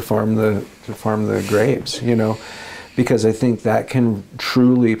know, to farm the grapes, you know, because I think that can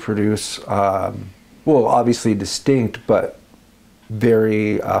truly produce, well, obviously distinct, but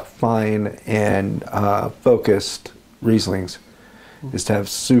very fine and focused Rieslings, is to have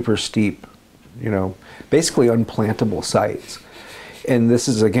super steep, you know, basically unplantable sites. And this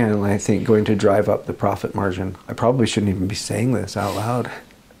is, again, I think, going to drive up the profit margin. I probably shouldn't even be saying this out loud.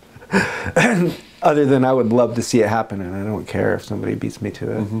 Other than I would love to see it happen, and I don't care if somebody beats me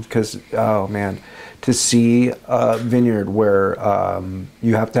to it. Because, oh man, to see a vineyard where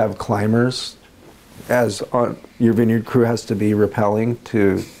you have to have climbers, as your vineyard crew has to be rappelling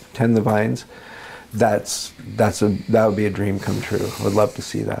to tend the vines, that would be a dream come true. I would love to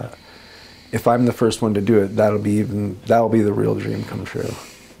see that. If I'm the first one to do it, that'll be the real dream come true.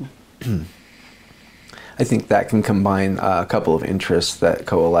 I think that can combine a couple of interests that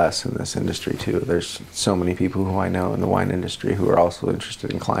coalesce in this industry too. There's so many people who I know in the wine industry who are also interested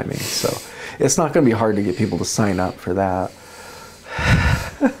in climbing. So it's not going to be hard to get people to sign up for that.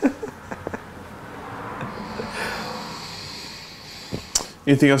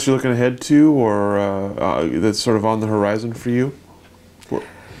 Anything else you're looking ahead to, or that's sort of on the horizon for you?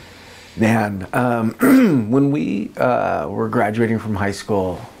 Man, when we were graduating from high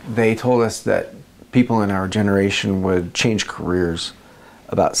school, they told us that people in our generation would change careers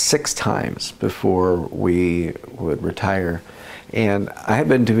about 6 times before we would retire. And I have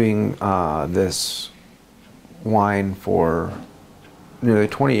been doing this wine for nearly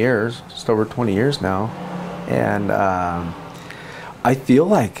 20 years, just over 20 years now. And I feel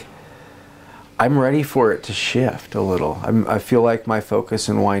like I'm ready for it to shift a little. I feel like my focus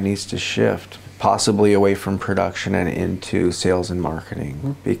in wine needs to shift, possibly away from production and into sales and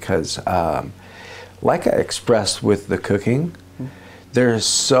marketing. Because like I expressed with the cooking, there's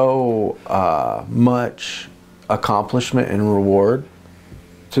so much accomplishment and reward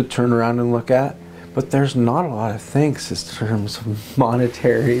to turn around and look at, but there's not a lot of things in terms of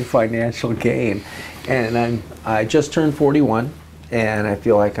monetary financial gain. And I just turned 41, and I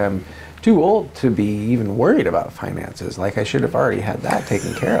feel like I'm too old to be even worried about finances. Like I should have already had that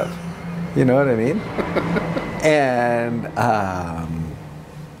taken care of. You know what I mean? And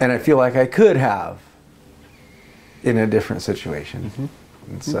I feel like I could have in a different situation.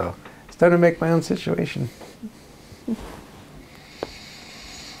 And so it's time to make my own situation.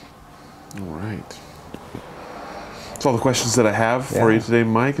 All right. That's all the questions that I have for you today,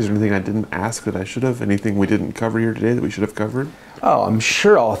 Mike. Is there anything I didn't ask that I should have? Anything we didn't cover here today that we should have covered? Oh, I'm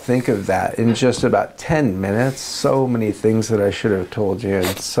sure I'll think of that in just about 10 minutes. So many things that I should have told you,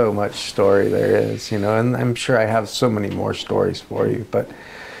 and so much story there is, you know, and I'm sure I have so many more stories for you. But,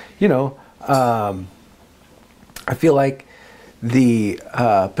 you know, I feel like the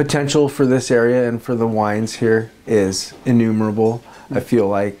potential for this area and for the wines here is innumerable. I feel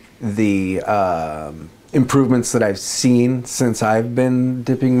like the improvements that I've seen since I've been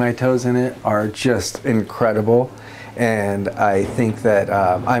dipping my toes in it are just incredible. And I think that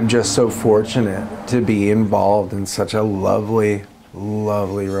I'm just so fortunate to be involved in such a lovely,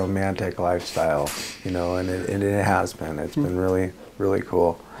 lovely romantic lifestyle, you know, and it has been. It's been really, really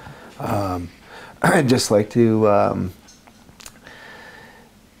cool. I'd just like to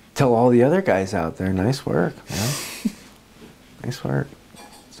tell all the other guys out there, nice work, man. Nice work.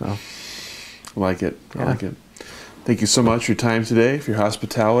 So, I like it. I Yeah. like it. Thank you so much for your time today, for your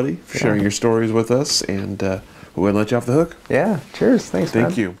hospitality, for sharing your stories with us, and we're going to let you off the hook. yeah, cheers. Thanks, man.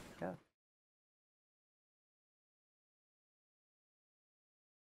 Thank you.